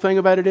beautiful thing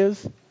about it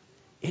is,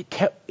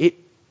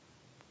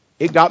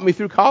 it got me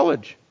through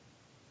college.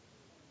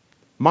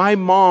 My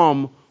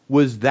mom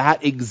was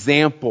that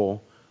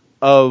example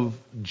of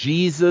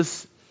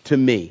Jesus to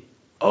me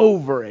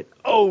over and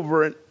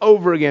over and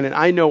over again. And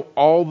I know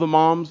all the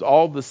moms,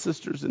 all the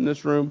sisters in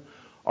this room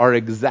are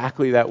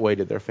exactly that way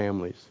to their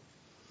families.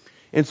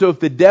 And so if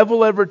the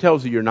devil ever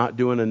tells you you're not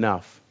doing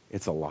enough,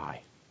 it's a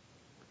lie.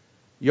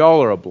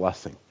 Y'all are a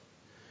blessing.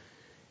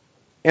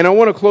 And I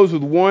want to close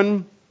with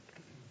one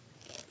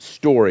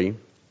story,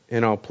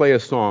 and I'll play a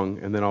song,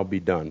 and then I'll be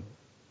done.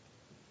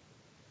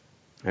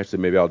 Actually,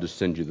 maybe I'll just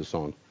send you the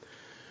song.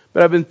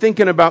 But I've been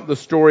thinking about the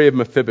story of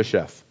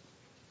Mephibosheth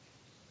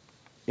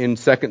in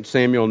 2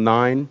 Samuel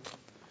 9.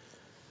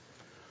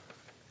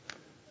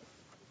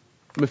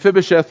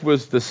 Mephibosheth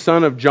was the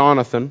son of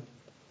Jonathan,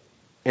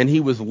 and he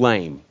was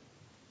lame.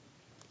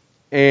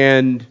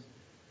 And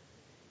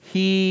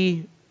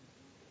he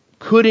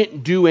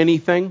couldn't do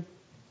anything.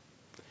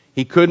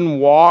 He couldn't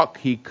walk.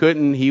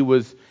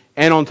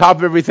 And on top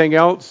of everything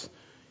else,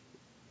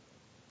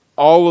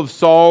 all of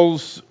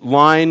Saul's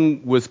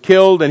line was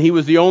killed, and he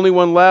was the only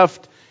one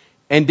left,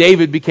 and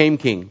David became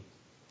king.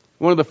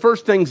 One of the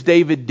first things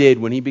David did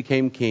when he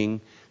became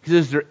king, he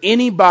says, "Is there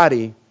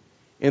anybody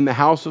in the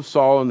house of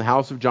Saul and the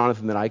house of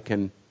Jonathan that I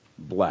can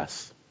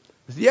bless?"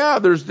 He said, "Yeah,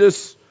 there's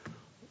this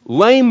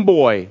lame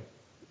boy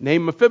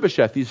named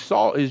Mephibosheth.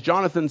 He's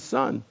Jonathan's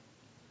son."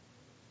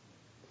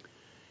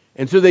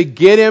 And so they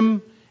get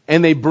him,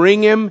 and they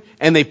bring him,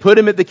 and they put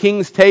him at the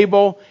king's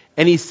table,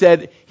 and he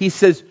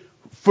says,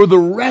 "For the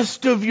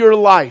rest of your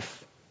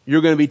life,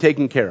 you're going to be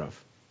taken care of.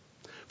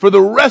 For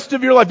the rest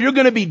of your life, you're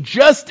going to be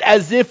just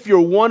as if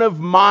you're one of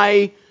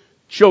my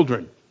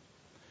children."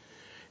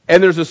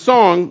 And there's a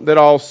song that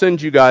I'll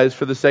send you guys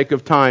for the sake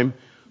of time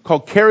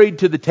called "Carried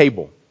to the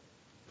Table."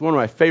 It's one of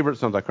my favorite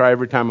songs. I cry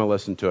every time I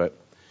listen to it.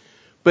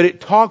 But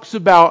it talks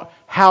about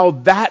how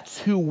that's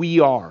who we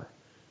are.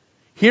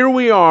 Here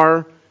we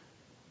are.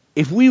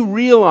 If we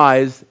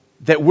realize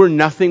that we're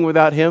nothing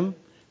without Him,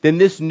 then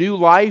this new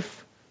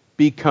life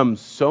becomes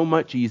so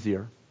much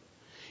easier.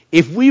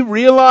 If we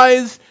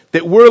realize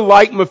that we're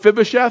like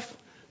Mephibosheth,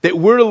 that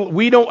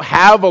we don't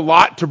have a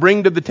lot to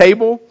bring to the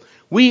table,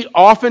 we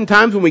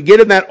oftentimes, when we get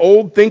in that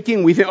old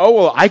thinking, we think, "Oh,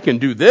 well, I can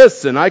do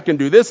this, and I can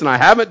do this, and I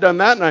haven't done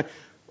that,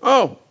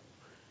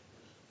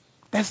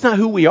 that's not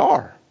who we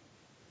are.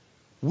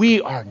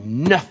 We are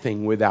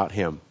nothing without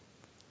Him.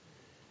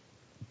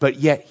 But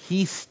yet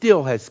He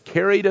still has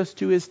carried us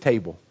to His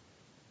table,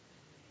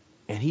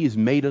 and He has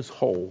made us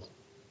whole.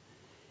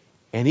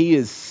 And He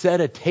has set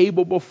a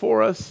table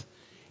before us,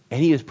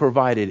 and He has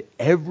provided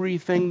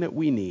everything that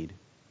we need."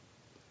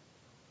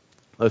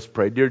 Let's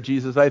pray. Dear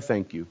Jesus, I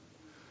thank You.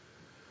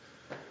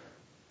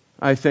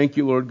 I thank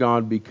You, Lord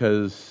God,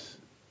 because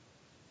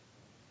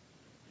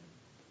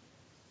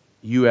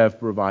You have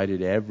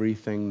provided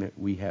everything that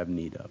we have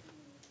need of.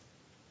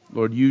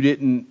 Lord, You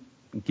didn't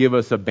give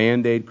us a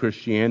Band-Aid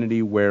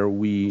Christianity where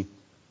we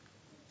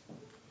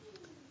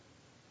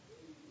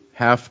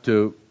have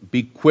to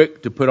be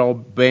quick to put all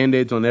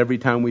Band-Aids on every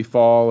time we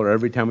fall or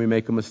every time we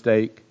make a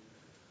mistake.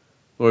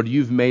 Lord,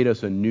 You've made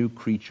us a new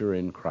creature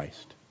in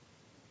Christ.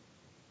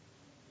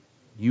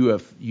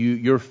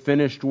 Your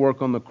finished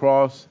work on the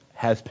cross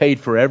has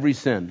paid for every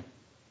sin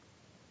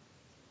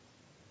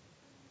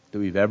that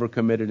we've ever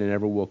committed and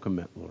ever will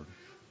commit, Lord.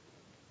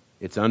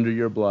 It's under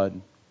Your blood.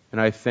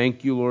 And I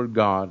thank You, Lord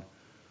God,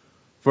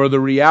 for the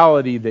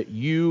reality that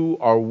You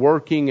are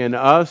working in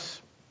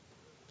us.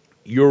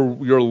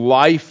 Your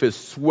life is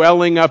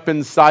swelling up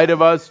inside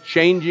of us,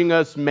 changing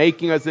us,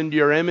 making us into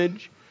Your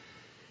image.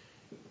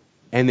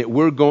 And that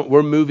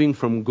we're moving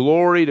from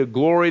glory to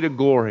glory to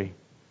glory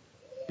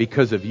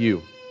because of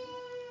You.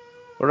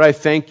 Lord, I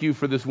thank You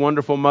for this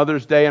wonderful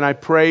Mother's Day, and I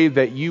pray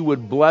that You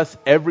would bless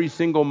every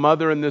single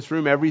mother in this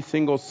room, every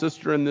single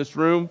sister in this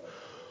room.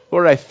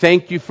 Lord, I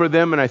thank You for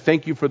them, and I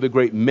thank You for the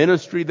great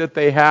ministry that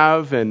they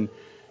have, and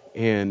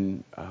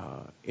in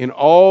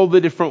all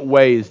the different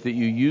ways that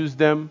You use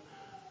them.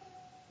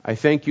 I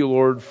thank You,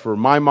 Lord, for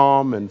my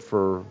mom and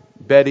for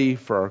Betty,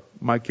 for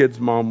my kids'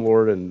 mom,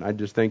 Lord, and I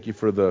just thank You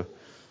for the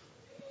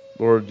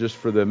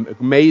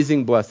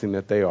amazing blessing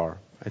that they are.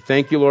 I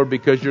thank You, Lord,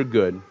 because You're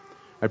good.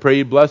 I pray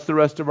You bless the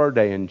rest of our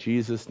day in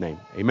Jesus' name.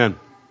 Amen.